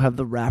 Some people have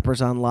the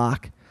rappers on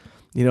lock.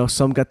 You know,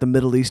 some got the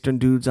Middle Eastern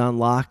dudes on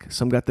lock.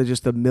 Some got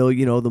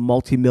the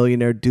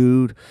multi-millionaire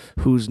dude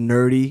who's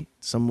nerdy.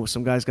 Some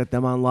guys got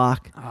them on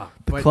lock.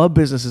 The club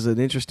business is an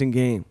interesting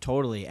game.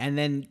 Totally. And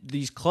then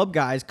these club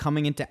guys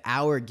coming into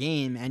our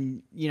game,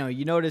 and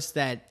you notice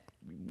that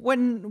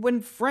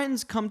when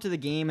friends come to the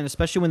game, and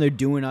especially when they're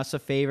doing us a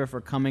favor for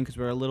coming because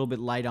we're a little bit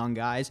light on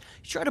guys,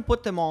 you try to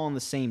put them all on the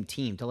same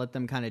team to let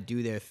them kind of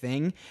do their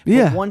thing.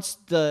 Yeah. But once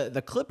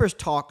the Clippers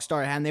talk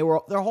started, and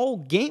their whole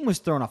game was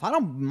thrown off. I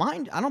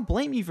don't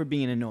blame you for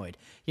being annoyed.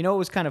 It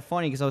was kind of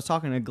funny because I was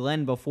talking to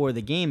Glenn before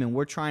the game, and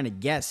we're trying to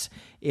guess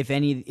if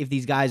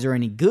these guys are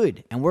any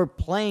good, and we're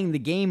playing the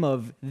game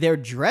of they're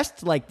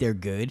dressed like they're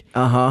good.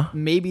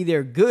 Maybe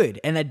they're good,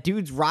 and that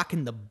dude's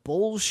rocking the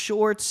Bulls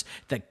shorts,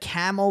 the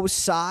camo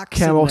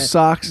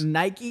socks,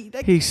 Nike.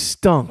 He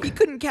stunk. He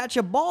couldn't catch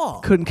a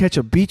ball. Couldn't catch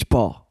a beach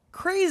ball.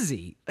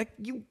 Crazy. Like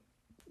you.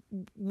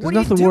 There's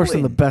nothing worse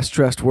than the best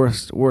dressed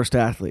worst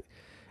athlete.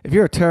 If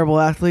you're a terrible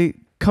athlete,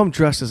 come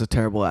dressed as a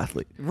terrible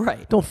athlete.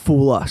 Right. Don't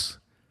fool us.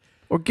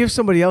 Or give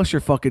somebody else your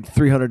fucking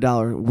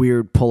 $300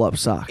 weird pull-up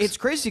socks. It's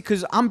crazy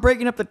because I'm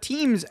breaking up the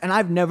teams and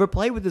I've never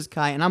played with this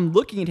guy, and I'm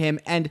looking at him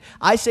and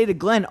I say to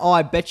Glenn, "Oh,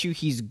 I bet you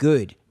he's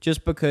good,"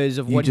 just because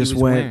of what he was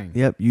wearing.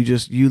 Yep.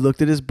 You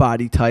looked at his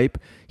body type.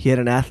 He had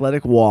an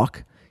athletic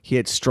walk. He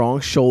had strong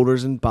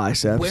shoulders and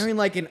biceps. Wearing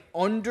like an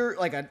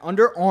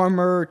Under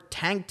Armour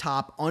tank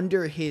top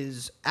under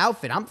his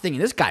outfit. I'm thinking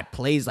this guy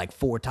plays like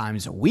 4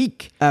 times a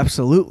week.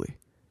 Absolutely.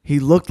 He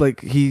looked like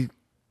he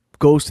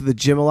goes to the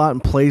gym a lot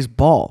and plays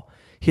ball.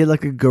 He had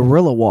like a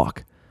gorilla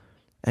walk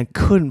and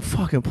couldn't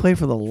fucking play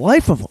for the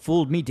life of him.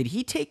 Fooled me. Did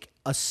he take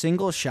a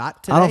single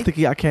shot today? I don't think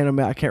I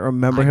can't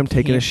remember him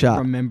taking a shot. I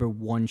remember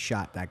one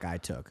shot that guy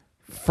took.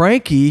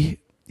 Frankie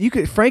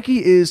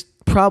is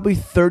probably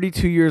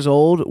 32 years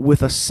old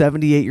with a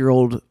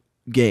 78-year-old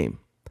game.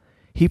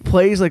 He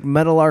plays like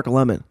Meadowlark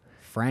Lemon.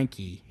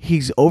 Frankie.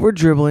 He's over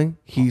dribbling.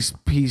 He's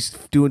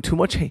doing too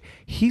much.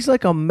 He's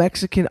like a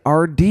Mexican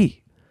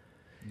RD.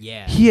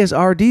 Yeah. He has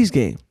RD's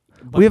game.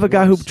 But we have a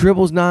guy who worse.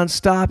 dribbles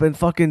nonstop and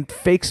fucking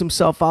fakes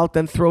himself out,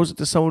 then throws it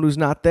to someone who's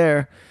not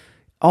there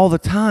all the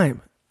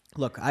time.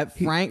 Look,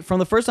 Frank, from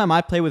the first time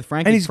I played with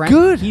Frankie, And he's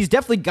good. He's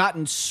definitely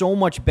gotten so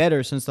much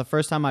better since the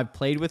first time I've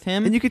played with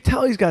him. And you could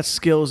tell he's got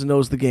skills and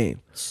knows the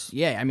game.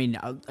 Yeah, I mean,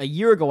 a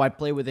year ago I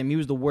played with him. He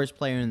was the worst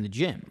player in the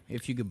gym,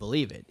 if you could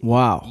believe it.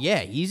 Wow. Yeah,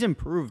 he's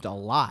improved a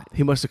lot.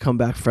 He must have come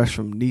back fresh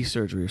from knee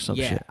surgery or some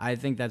Yeah, shit. I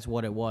think that's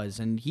what it was.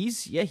 And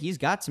he's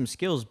got some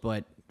skills,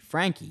 but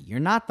Frankie, you're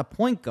not the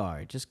point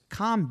guard. Just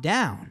calm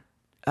down.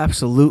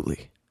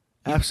 Absolutely.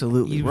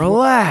 He's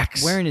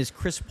Relax. Wearing his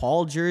Chris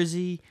Paul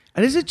jersey.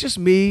 And is it just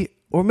me,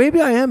 or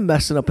maybe I am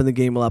messing up in the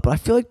game a lot, but I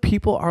feel like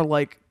people are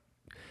like,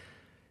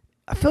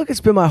 I feel like it's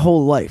been my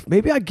whole life.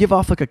 Maybe I give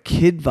off like a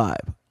kid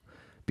vibe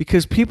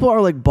because people are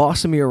like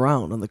bossing me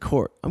around on the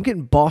court. I'm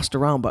getting bossed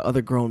around by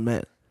other grown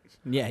men.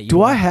 Yeah.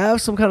 Do I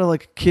have some kind of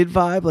like kid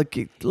vibe?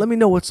 Like, let me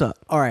know what's up.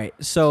 All right.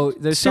 So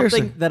there's Seriously.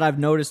 something that I've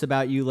noticed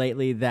about you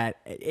lately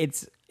that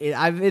it's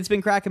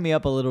been cracking me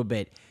up a little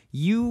bit.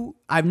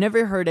 I've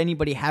never heard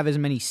anybody have as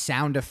many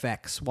sound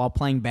effects while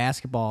playing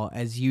basketball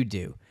as you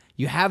do.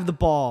 You have the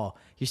ball.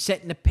 You're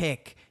setting a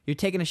pick. You're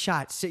taking a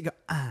shot. So you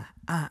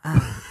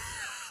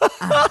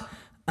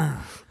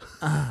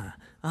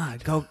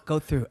go, go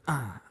through.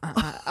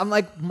 I'm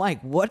like,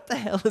 Mike, what the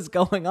hell is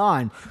going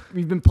on?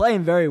 We've been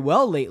playing very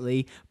well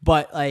lately,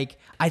 but like,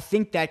 I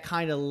think that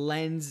kind of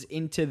lends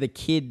into the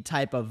kid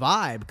type of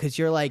vibe because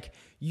you're like,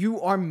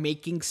 you are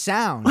making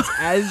sounds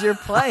as you're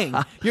playing.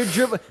 You're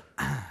dribbling.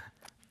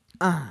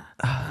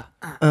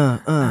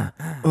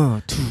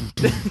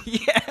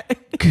 Yeah.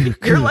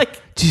 You're like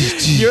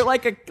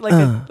a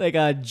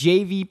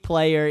JV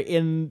player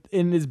in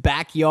his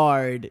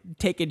backyard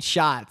taking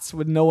shots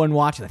with no one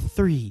watching. Like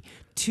 3,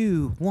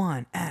 2,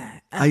 1.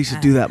 I used to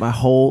do that my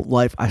whole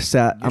life. I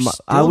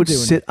would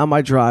sit on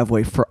my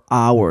driveway for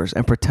hours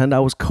and pretend I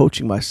was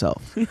coaching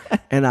myself.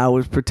 And I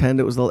would pretend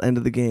it was the end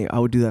of the game. I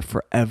would do that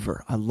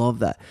forever. I love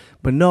that.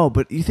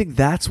 But you think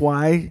that's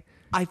why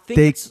I think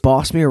they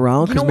boss me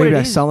around? Because maybe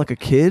I sound like a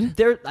kid?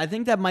 I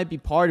think that might be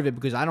part of it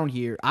because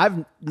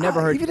I've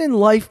never heard. Even in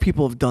life,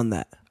 people have done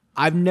that.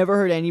 I've never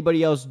heard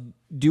anybody else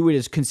do it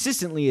as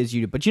consistently as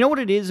you do. But you know what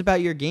it is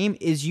about your game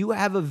is you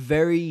have a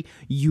very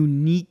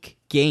unique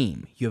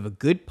game. You have a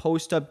good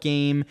post-up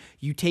game.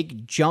 You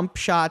take jump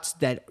shots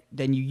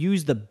then you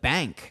use the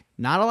bank.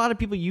 Not a lot of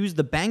people use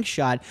the bank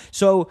shot.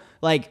 So,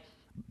 like,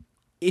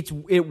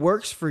 it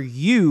works for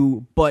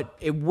you, but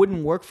it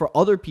wouldn't work for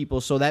other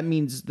people. So that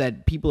means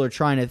that people are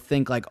trying to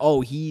think like,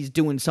 oh, he's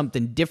doing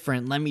something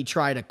different. Let me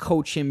try to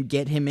coach him,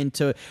 get him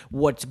into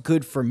what's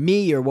good for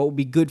me or what would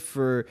be good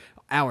for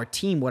our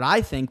team, what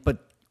I think.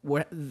 But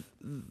what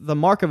the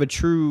mark of a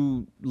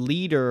true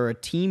leader or a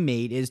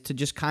teammate is to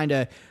just kind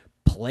of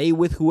play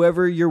with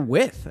whoever you're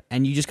with,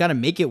 and you just got to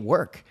make it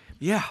work.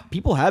 Yeah.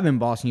 People have been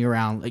bossing you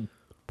around like,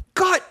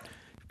 God,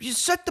 you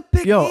set the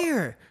pick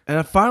here.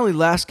 And finally,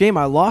 last game,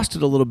 I lost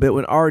it a little bit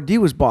when RD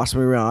was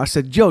bossing me around. I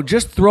said, Joe,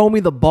 just throw me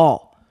the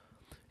ball.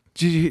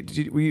 You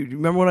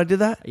remember when I did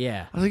that?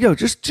 Yeah. I was like, yo,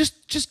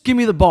 just give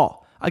me the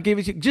ball. I gave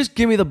it to you. Just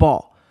give me the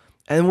ball.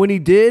 And when he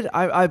did,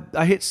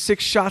 I hit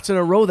 6 shots in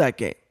a row that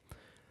game.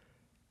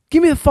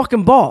 Give me the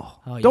fucking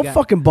ball. Don't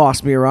fucking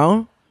boss me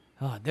around.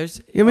 Oh,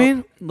 You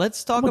mean?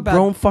 Let's talk I'm about a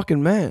grown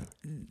fucking man.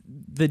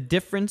 the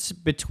difference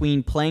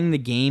between playing the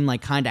game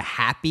like kind of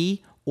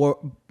happy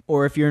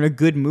or if you're in a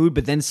good mood,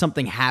 but then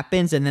something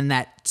happens and then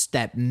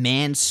that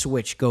man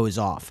switch goes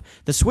off.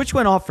 The switch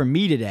went off for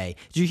me today.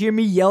 Did you hear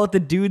me yell at the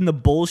dude in the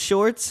bull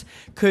shorts?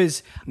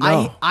 Because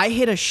No. I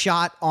hit a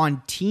shot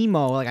on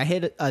Timo. Like I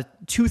hit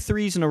 2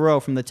 threes in a row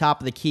from the top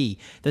of the key.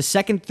 The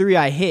second 3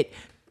 I hit,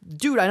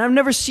 dude, I've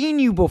never seen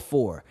you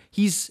before.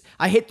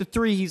 I hit the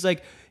 3. He's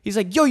like,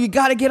 yo, you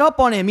got to get up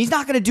on him. He's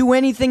not going to do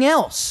anything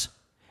else.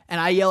 And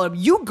I yell at him,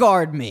 you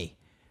guard me.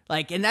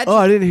 Like, and that's, Oh,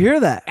 I didn't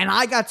hear that. and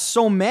I got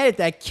so mad at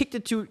that,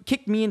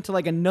 kicked me into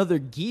like another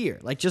gear.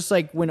 Like just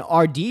like when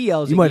RD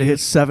yells You at might have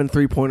hit 7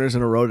 3-pointers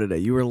in a row today.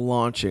 You were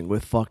launching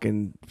with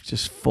fucking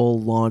just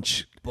full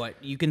launch.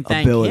 but you can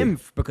thank ability. him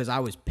because I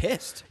was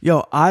pissed.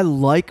 Yo, I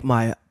like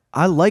my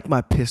I like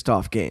my pissed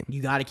off game.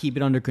 You got to keep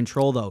it under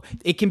control, though.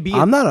 It can be.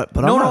 I'm not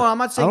I'm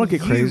not saying I don't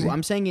get you. crazy.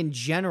 I'm saying in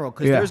general,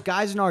 because Yeah. there's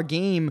guys in our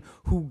game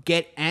who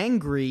get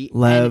angry,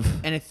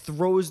 and it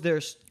throws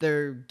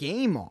their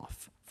game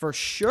off for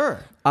sure.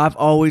 I've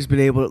always been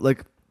able to,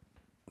 like,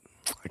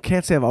 I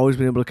can't say I've always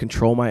been able to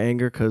control my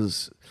anger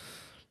because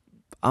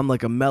I'm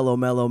like a mellow,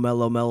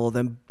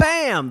 then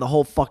bam, the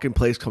whole fucking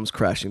place comes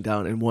crashing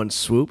down in one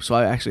swoop. So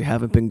I actually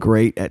haven't been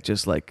great at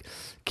just like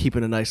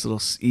keeping a nice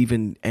little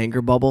even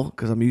anger bubble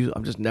because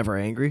I'm just never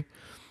angry.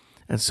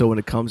 And so when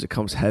it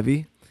comes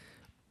heavy.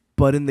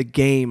 But in the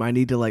game, I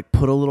need to like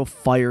put a little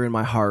fire in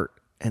my heart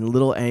and a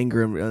little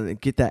anger and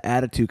get that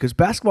attitude because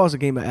basketball is a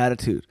game of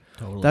attitude.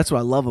 Totally. That's what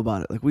I love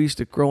about it. Like we used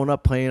to growing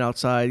up playing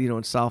outside, in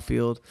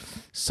Southfield,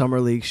 summer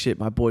league shit.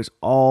 My boys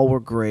all were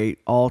great,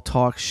 all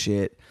talk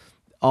shit,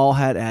 all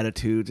had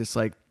attitudes. It's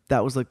like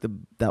that was like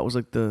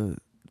the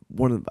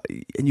one of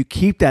the, and you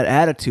keep that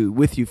attitude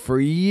with you for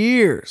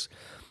years.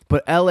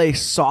 But LA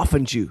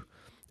softened you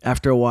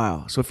after a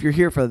while. So if you're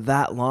here for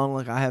that long,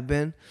 like I have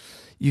been,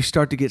 you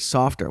start to get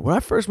softer. When I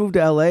first moved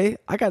to LA,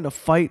 I got in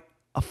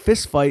a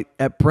fist fight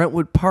at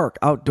Brentwood Park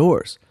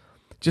outdoors.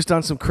 Just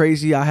on some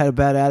crazy, I had a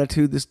bad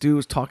attitude. This dude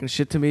was talking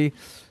shit to me.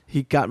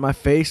 He got in my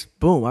face.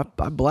 Boom. I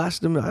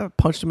blasted him. I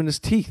punched him in his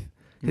teeth.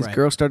 His Right.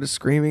 girl started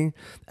screaming.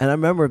 And I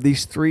remember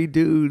these three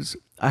dudes,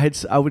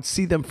 I would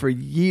see them for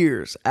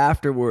years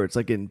afterwards,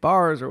 like in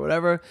bars or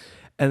whatever.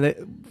 And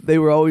they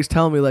were always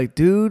telling me, like,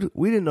 dude,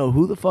 we didn't know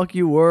who the fuck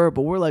you were,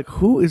 but we're like,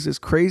 who is this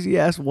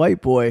crazy-ass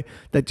white boy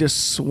that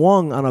just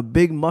swung on a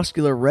big,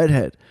 muscular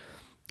redhead?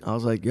 I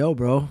was like, yo,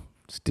 bro,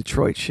 it's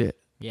Detroit shit.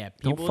 Yeah,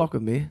 Don't fuck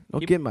with me.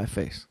 Don't get in my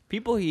face.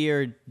 People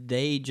here,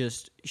 they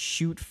just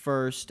shoot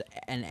first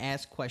and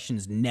ask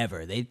questions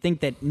never. They think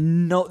that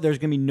there's going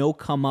to be no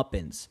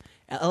comeuppance.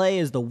 LA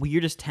is the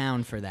weirdest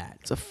town for that.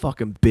 It's a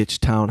fucking bitch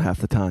town half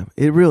the time.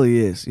 It really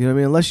is. You know what I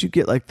mean? Unless you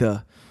get like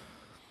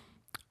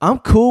I'm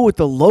cool with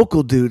the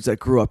local dudes that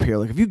grew up here.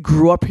 Like if you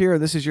grew up here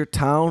and this is your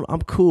town,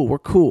 I'm cool. We're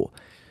cool.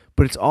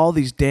 But it's all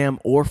these damn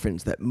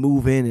orphans that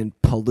move in and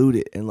pollute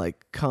it and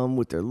like come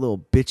with their little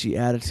bitchy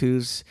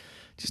attitudes.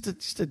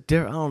 Just a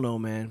different, I don't know,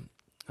 man.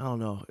 I don't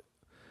know.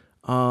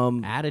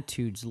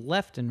 Attitudes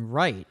left and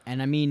right. And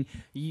I mean,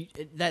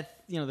 the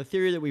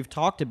theory that we've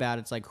talked about,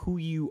 it's like who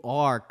you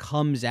are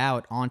comes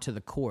out onto the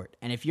court.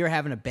 And if you're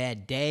having a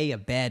bad day, a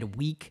bad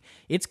week,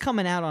 it's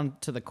coming out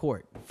onto the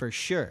court for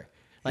sure.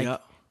 Like Yeah.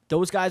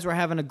 those guys were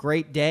having a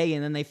great day,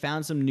 and then they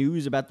found some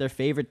news about their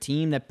favorite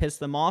team that pissed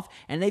them off,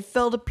 and they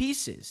fell to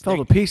pieces.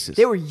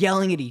 They were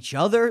yelling at each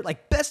other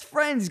like best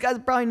friends. These guys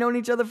have probably known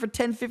each other for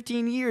 10,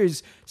 15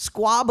 years,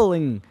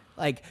 squabbling.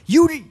 Like,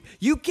 you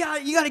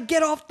got to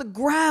get off the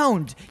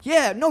ground.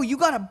 Yeah, no, you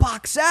got to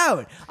box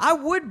out. I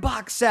would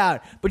box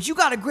out, but you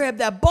got to grab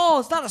that ball.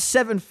 It's not a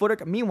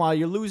 7-footer. Meanwhile,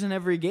 you're losing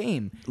every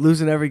game.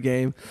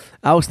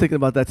 I was thinking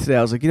about that today.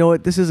 I was like, you know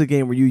what? This is a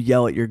game where you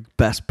yell at your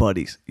best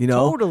buddies,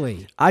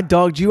 Totally. I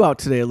dogged you out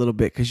today a little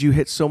bit because you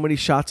hit so many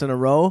shots in a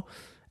row.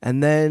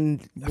 And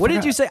then... What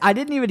did you say? I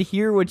didn't even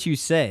hear what you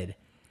said.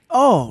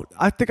 Oh,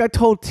 I think I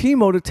told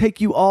Timo to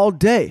take you all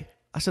day.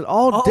 I said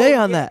all day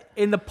on that.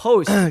 In the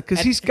post. Because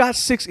he's got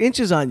 6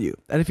 inches on you.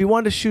 And if he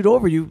wanted to shoot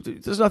over you,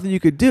 there's nothing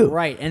you could do.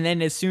 Right. And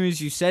then as soon as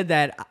you said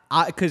that,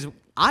 because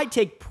I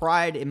take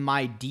pride in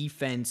my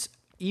defense,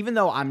 even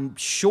though I'm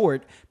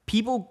short,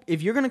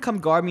 if you're going to come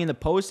guard me in the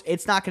post,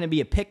 it's not going to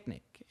be a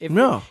picnic.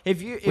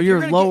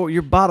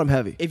 You're bottom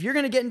heavy. If you're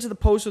gonna get into the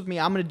post with me,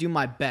 I'm gonna do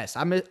my best.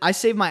 I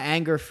save my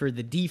anger for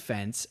the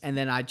defense, and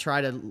then I try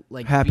to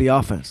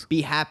offense.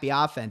 Be happy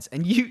offense.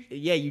 And you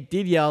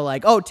did yell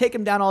like, "Oh, take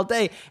him down all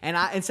day." And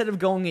instead of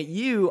going at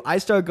you, I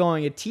started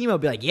going at Timo.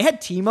 Be like, "Yeah,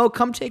 Timo,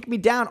 come take me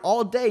down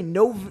all day."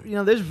 No,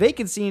 there's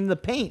vacancy in the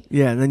paint.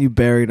 Yeah, and then you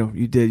buried him.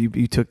 You did.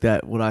 You took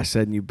that what I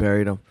said and you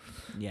buried him.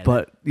 Yeah,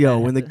 but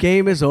when the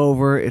game is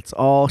over, it's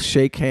all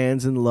shake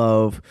hands and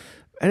love,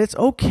 and it's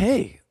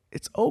okay.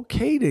 It's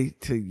okay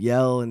to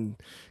yell and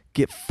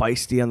get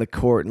feisty on the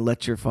court and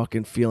let your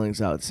fucking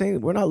feelings out.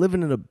 Saying we're not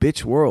living in a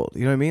bitch world.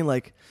 You know what I mean?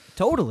 Like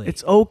totally.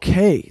 It's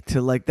okay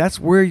to like that's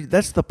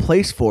the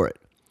place for it.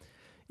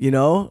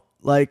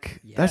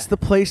 That's the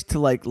place to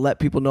like let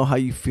people know how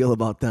you feel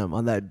about them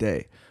on that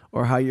day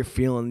or how you're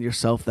feeling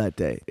yourself that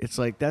day. It's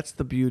like that's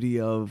the beauty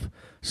of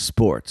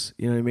sports.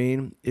 You know what I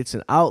mean? It's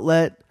an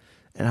outlet,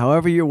 and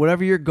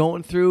whatever you're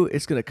going through,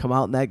 it's gonna come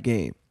out in that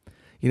game.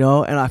 And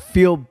I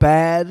feel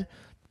bad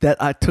that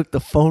I took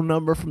the phone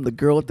number from the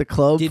girl at the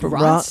club. Did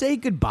Ron say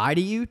goodbye to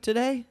you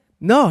today?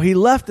 No, he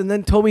left and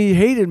then told me he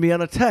hated me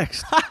on a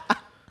text.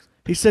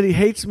 He said he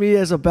hates me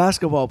as a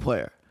basketball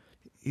player.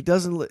 He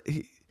doesn't.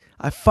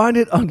 I find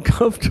it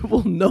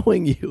uncomfortable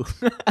knowing you.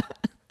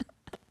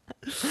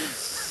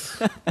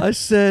 I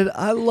said,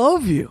 I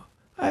love you.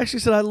 I actually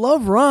said, I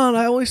love Ron.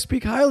 I always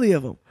speak highly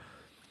of him.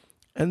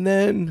 And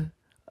then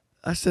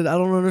I said, I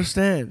don't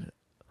understand.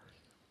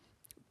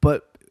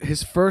 But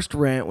his first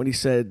rant when he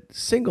said,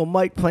 Single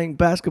Mike playing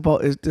basketball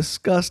is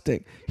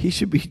disgusting. He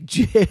should be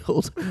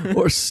jailed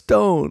or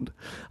stoned.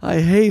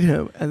 I hate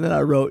him. And then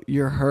I wrote,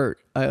 you're hurt.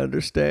 I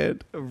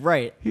understand.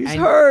 Right. He's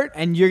hurt.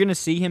 And you're going to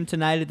see him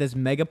tonight at this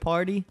mega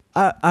party?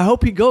 I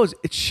hope he goes.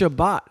 It's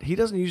Shabbat. He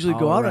doesn't usually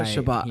go out on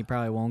Shabbat. He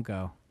probably won't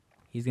go.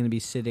 He's going to be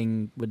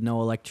sitting with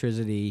no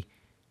electricity,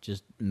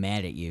 just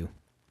mad at you.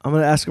 I'm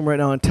going to ask him right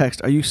now on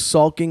text. Are you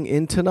sulking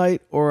in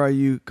tonight or are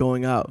you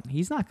going out?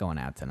 He's not going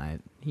out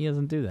tonight. He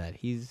doesn't do that.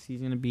 He's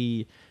going to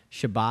be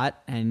Shabbat,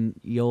 and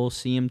you'll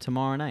see him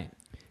tomorrow night.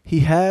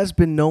 He has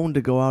been known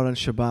to go out on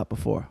Shabbat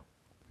before.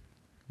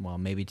 Well,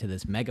 maybe to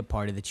this mega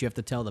party that you have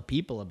to tell the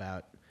people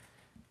about.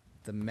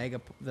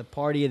 The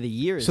party of the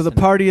year. So the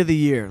party of the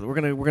year. We're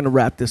gonna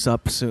wrap this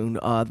up soon.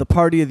 The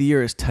party of the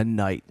year is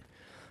tonight.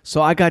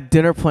 So I got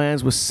dinner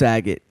plans with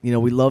Saget. You know,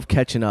 we love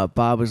catching up.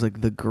 Bob is like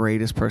the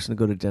greatest person to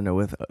go to dinner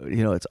with.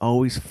 You know, it's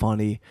always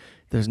funny.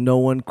 There's no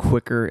one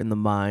quicker in the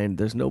mind.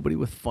 There's nobody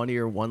with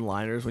funnier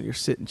one-liners when you're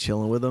sitting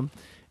chilling with him.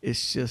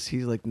 It's just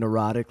he's like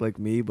neurotic like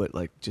me, but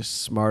like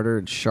just smarter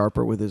and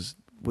sharper with his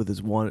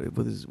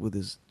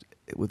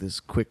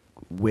quick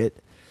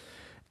wit.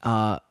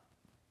 But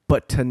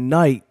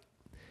tonight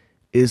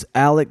is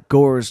Alec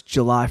Gore's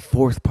July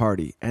 4th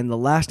party. And the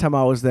last time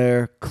I was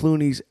there,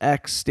 Clooney's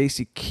ex,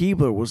 Stacy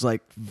Keibler, was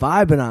like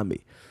vibing on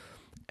me.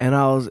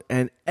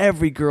 And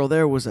every girl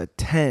there was a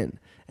 10.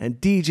 And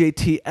DJ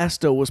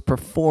Tiesto was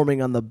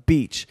performing on the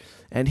beach.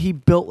 And he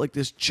built like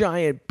this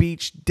giant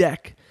beach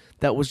deck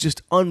that was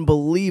just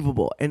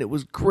unbelievable. And it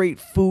was great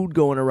food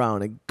going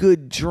around, a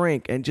good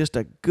drink, and just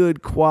a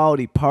good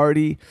quality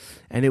party.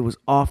 And it was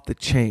off the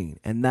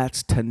chain. And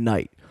that's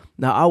tonight.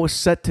 Now, I was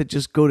set to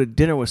just go to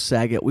dinner with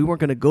Saget. We weren't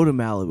going to go to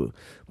Malibu.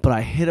 But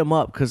I hit him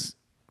up because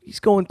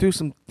he's going through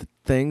some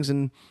things,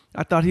 and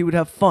I thought he would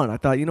have fun. I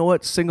thought, you know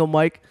what, Single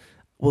Mike,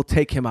 we'll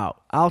take him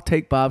out. I'll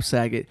take Bob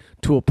Saget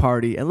to a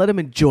party and let him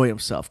enjoy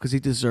himself because he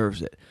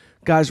deserves it.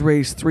 Guy's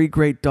raised 3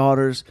 great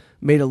daughters,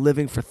 made a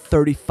living for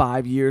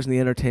 35 years in the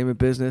entertainment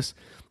business.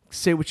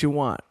 Say what you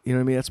want. You know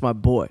what I mean? That's my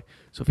boy.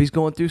 So if he's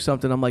going through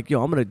something, I'm like,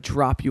 yo, I'm going to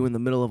drop you in the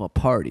middle of a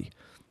party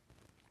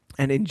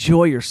and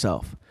enjoy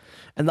yourself.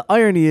 And the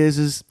irony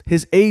is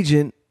his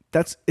agent,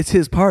 it's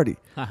his party.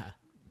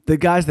 The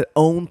guys that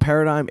own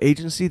Paradigm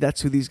Agency,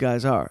 that's who these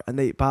guys are.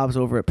 And Bob's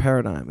over at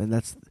Paradigm,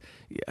 and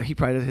he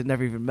probably had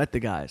never even met the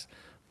guys.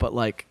 But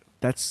like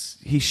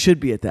he should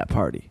be at that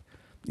party.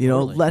 You know,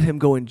 Totally. let him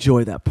go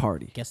enjoy that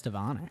party. Guest of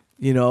honor.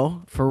 You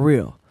know, for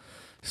real.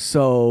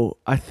 So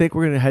I think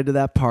we're going to head to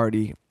that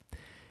party.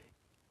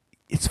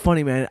 It's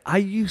funny, man.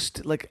 I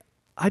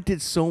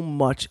did so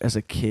much as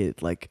a kid.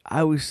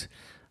 I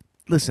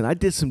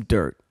did some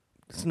dirt.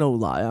 It's no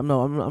lie. I'm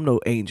no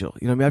angel.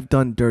 You know what I mean? I've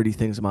done dirty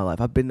things in my life.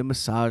 I've been to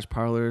massage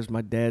parlors.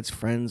 My dad's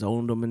friends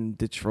owned them in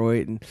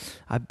Detroit, and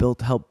I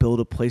helped build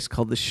a place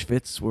called the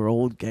Schwitz where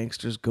old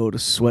gangsters go to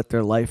sweat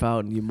their life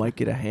out, and you might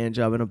get a hand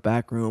job in a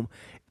back room.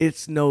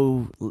 It's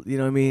no, you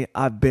know what I mean?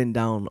 I've been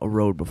down a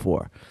road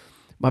before.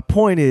 My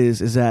point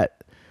is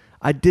that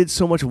I did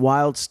so much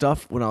wild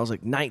stuff when I was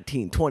like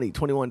 19, 20,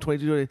 21,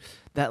 22, 20,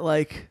 that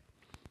like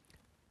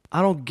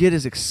I don't get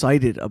as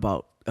excited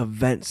about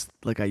events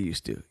like I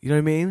used to. You know what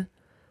I mean?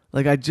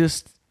 Like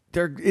it's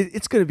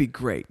going to be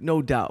great,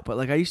 no doubt. But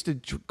like I used to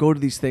go to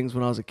these things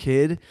when I was a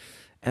kid,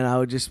 and I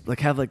would just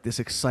like have like this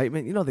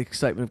excitement. You know, the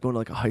excitement of going to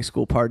like a high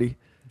school party.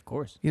 Of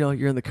course. You know,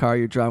 you're in the car,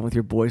 you're driving with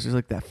your boys. There's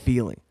like that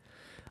feeling.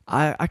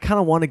 I kind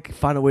of want to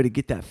find a way to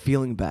get that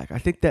feeling back. I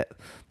think that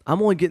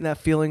I'm only getting that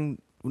feeling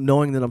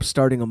knowing that I'm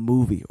starting a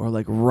movie or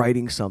like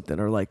writing something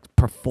or like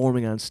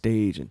performing on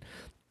stage, and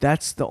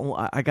that's the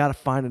only. I got to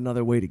find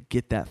another way to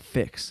get that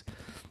fix,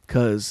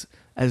 because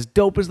as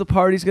dope as the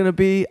party's going to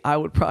be, I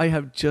would probably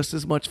have just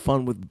as much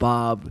fun with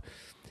Bob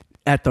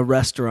at the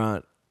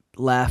restaurant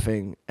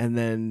laughing and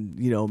then,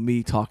 you know,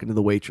 me talking to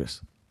the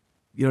waitress.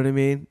 You know what I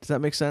mean? Does that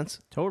make sense?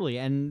 Totally.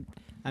 And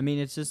I mean,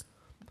 it's just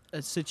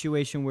a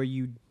situation where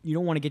you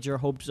don't want to get your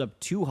hopes up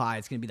too high.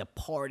 It's going to be the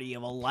party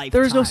of a lifetime.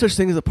 There is no such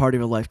thing as a party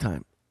of a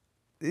lifetime.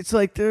 It's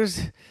like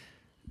you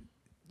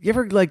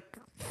ever like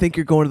think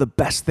you're going to the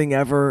best thing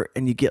ever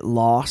and you get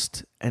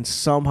lost and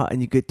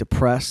you get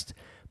depressed,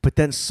 but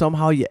then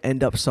somehow you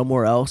end up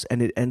somewhere else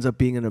and it ends up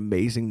being an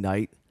amazing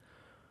night.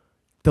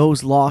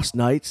 Those lost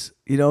nights,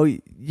 you know,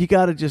 you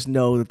got to just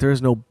know that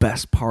there's no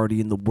best party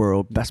in the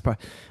world.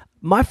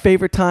 My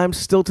favorite time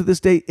still to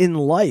this day in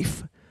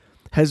life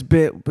has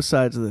been,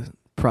 besides the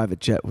private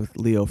jet with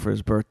Leo for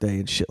his birthday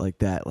and shit like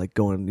that, like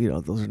going, you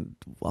know,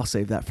 I'll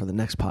save that for the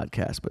next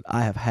podcast, but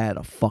I have had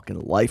a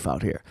fucking life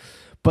out here.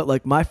 But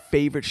like my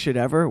favorite shit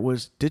ever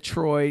was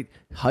Detroit,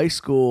 high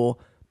school,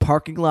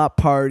 parking lot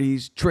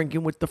parties,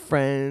 drinking with the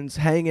friends,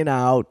 hanging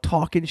out,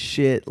 talking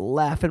shit,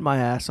 laughing my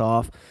ass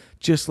off,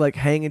 just like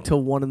hanging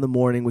till 1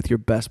 a.m. with your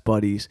best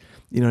buddies.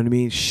 You know what I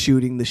mean?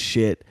 Shooting the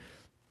shit.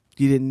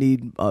 You didn't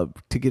need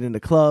to get in a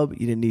club.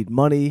 You didn't need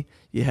money.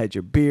 You had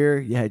your beer.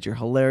 You had your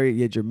hilarity.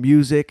 You had your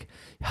music.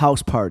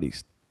 House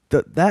parties.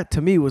 That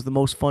to me was the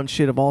most fun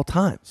shit of all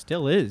time.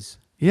 Still is.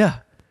 Yeah.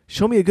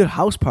 Show me a good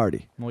house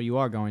party. Well, you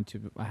are going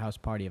to a house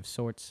party of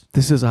sorts.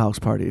 This is a house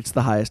party. It's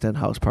the highest end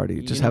house party.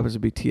 It You just know- happens to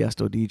be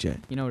Tiesto DJ.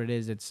 You know what it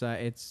is? It's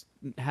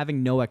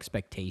having no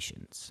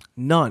expectations.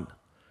 None.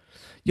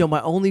 Yo,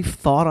 my only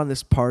thought on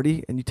this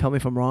party, and you tell me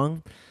if I'm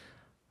wrong,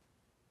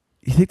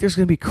 you think there's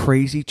going to be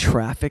crazy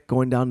traffic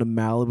going down to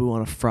Malibu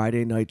on a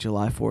Friday night,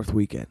 July 4th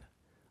weekend?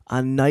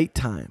 On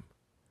nighttime.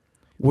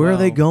 Where are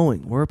they Well-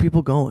 going? Where are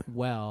people going?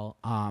 Well,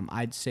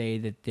 I'd say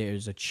that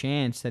there's a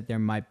chance that there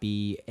might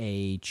be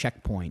a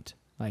checkpoint,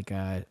 like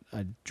a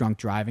drunk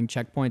driving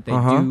checkpoint.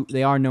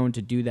 They are known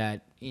to do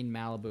that in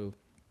Malibu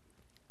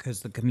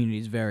because the community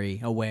is very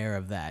aware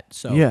of that.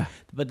 So, Yeah.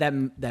 but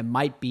that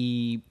might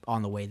be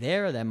on the way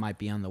there. That might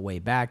be on the way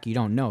back. You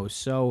don't know.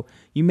 So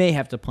you may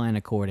have to plan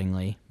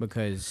accordingly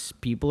because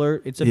people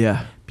are.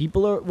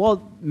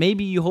 Well,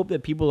 maybe you hope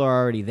that people are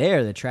already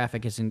there. The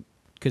traffic isn't.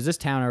 Because this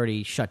town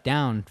already shut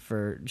down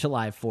for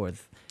July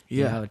 4th.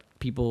 You Yeah. know,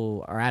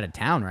 people are out of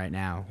town right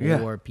now. Yeah.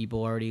 Or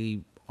people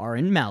already are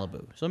in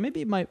Malibu. So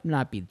maybe it might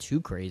not be too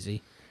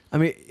crazy. I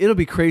mean, it'll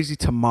be crazy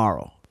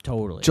tomorrow.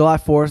 Totally. July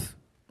 4th,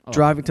 Oh.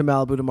 driving to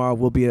Malibu tomorrow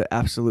will be an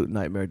absolute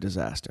nightmare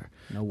disaster.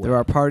 No way. There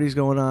are parties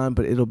going on,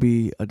 but it'll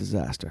be a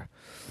disaster.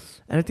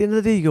 And at the end of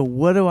the day, you go,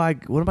 what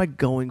am I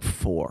going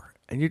for?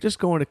 And you're just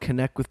going to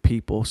connect with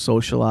people,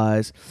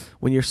 socialize.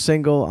 When you're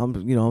single,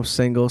 I'm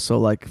single, so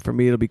like for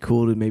me, it'll be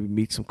cool to maybe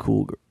meet some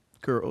cool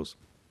girls.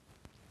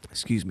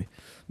 Excuse me,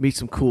 meet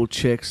some cool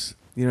chicks.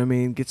 You know what I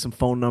mean? Get some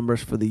phone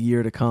numbers for the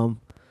year to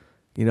come.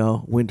 You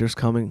know, winter's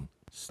coming.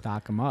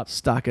 Stock them up.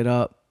 Stock it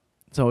up.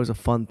 It's always a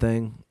fun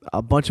thing.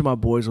 A bunch of my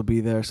boys will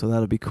be there, so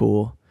that'll be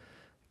cool.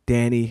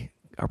 Danny,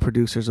 our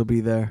producers, will be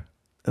there.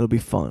 It'll be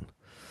fun.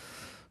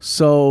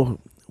 So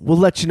we'll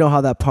let you know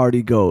how that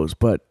party goes.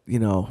 But, you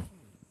know,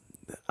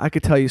 I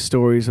could tell you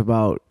stories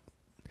about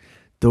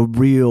the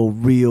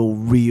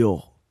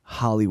real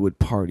Hollywood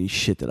party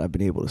shit that I've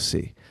been able to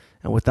see.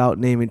 And without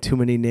naming too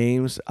many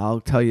names,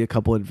 I'll tell you a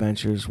couple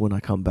adventures when I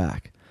come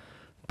back.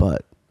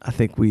 But I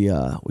think we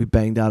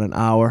banged out an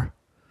hour.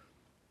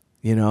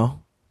 You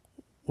know?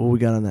 What we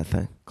got on that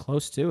thing?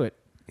 Close to it.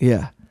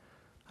 Yeah.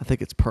 I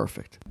think it's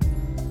perfect.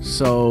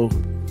 So,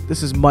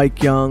 this is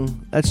Mike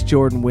Young. That's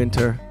Jordan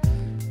Winter.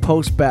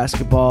 Post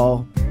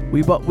basketball.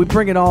 We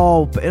bring it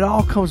all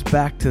comes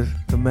back to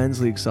the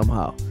men's league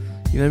somehow.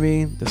 You know what I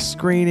mean? The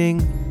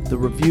screening, the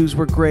reviews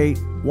were great.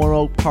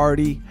 1-0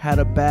 party, had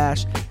a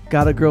bash,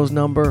 got a girl's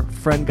number,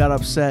 friend got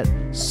upset,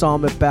 saw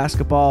him at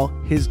basketball.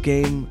 His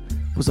game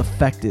was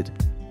affected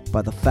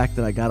by the fact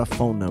that I got a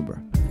phone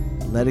number.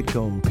 Let it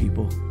go,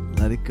 people.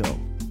 Let it go.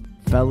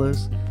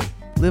 Fellas,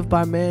 live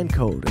by man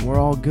code and we're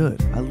all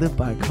good. I live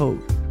by a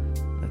code.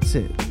 That's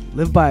it.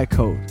 Live by a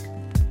code.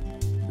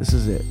 This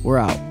is it. We're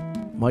out.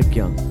 Mike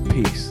Young.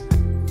 Peace.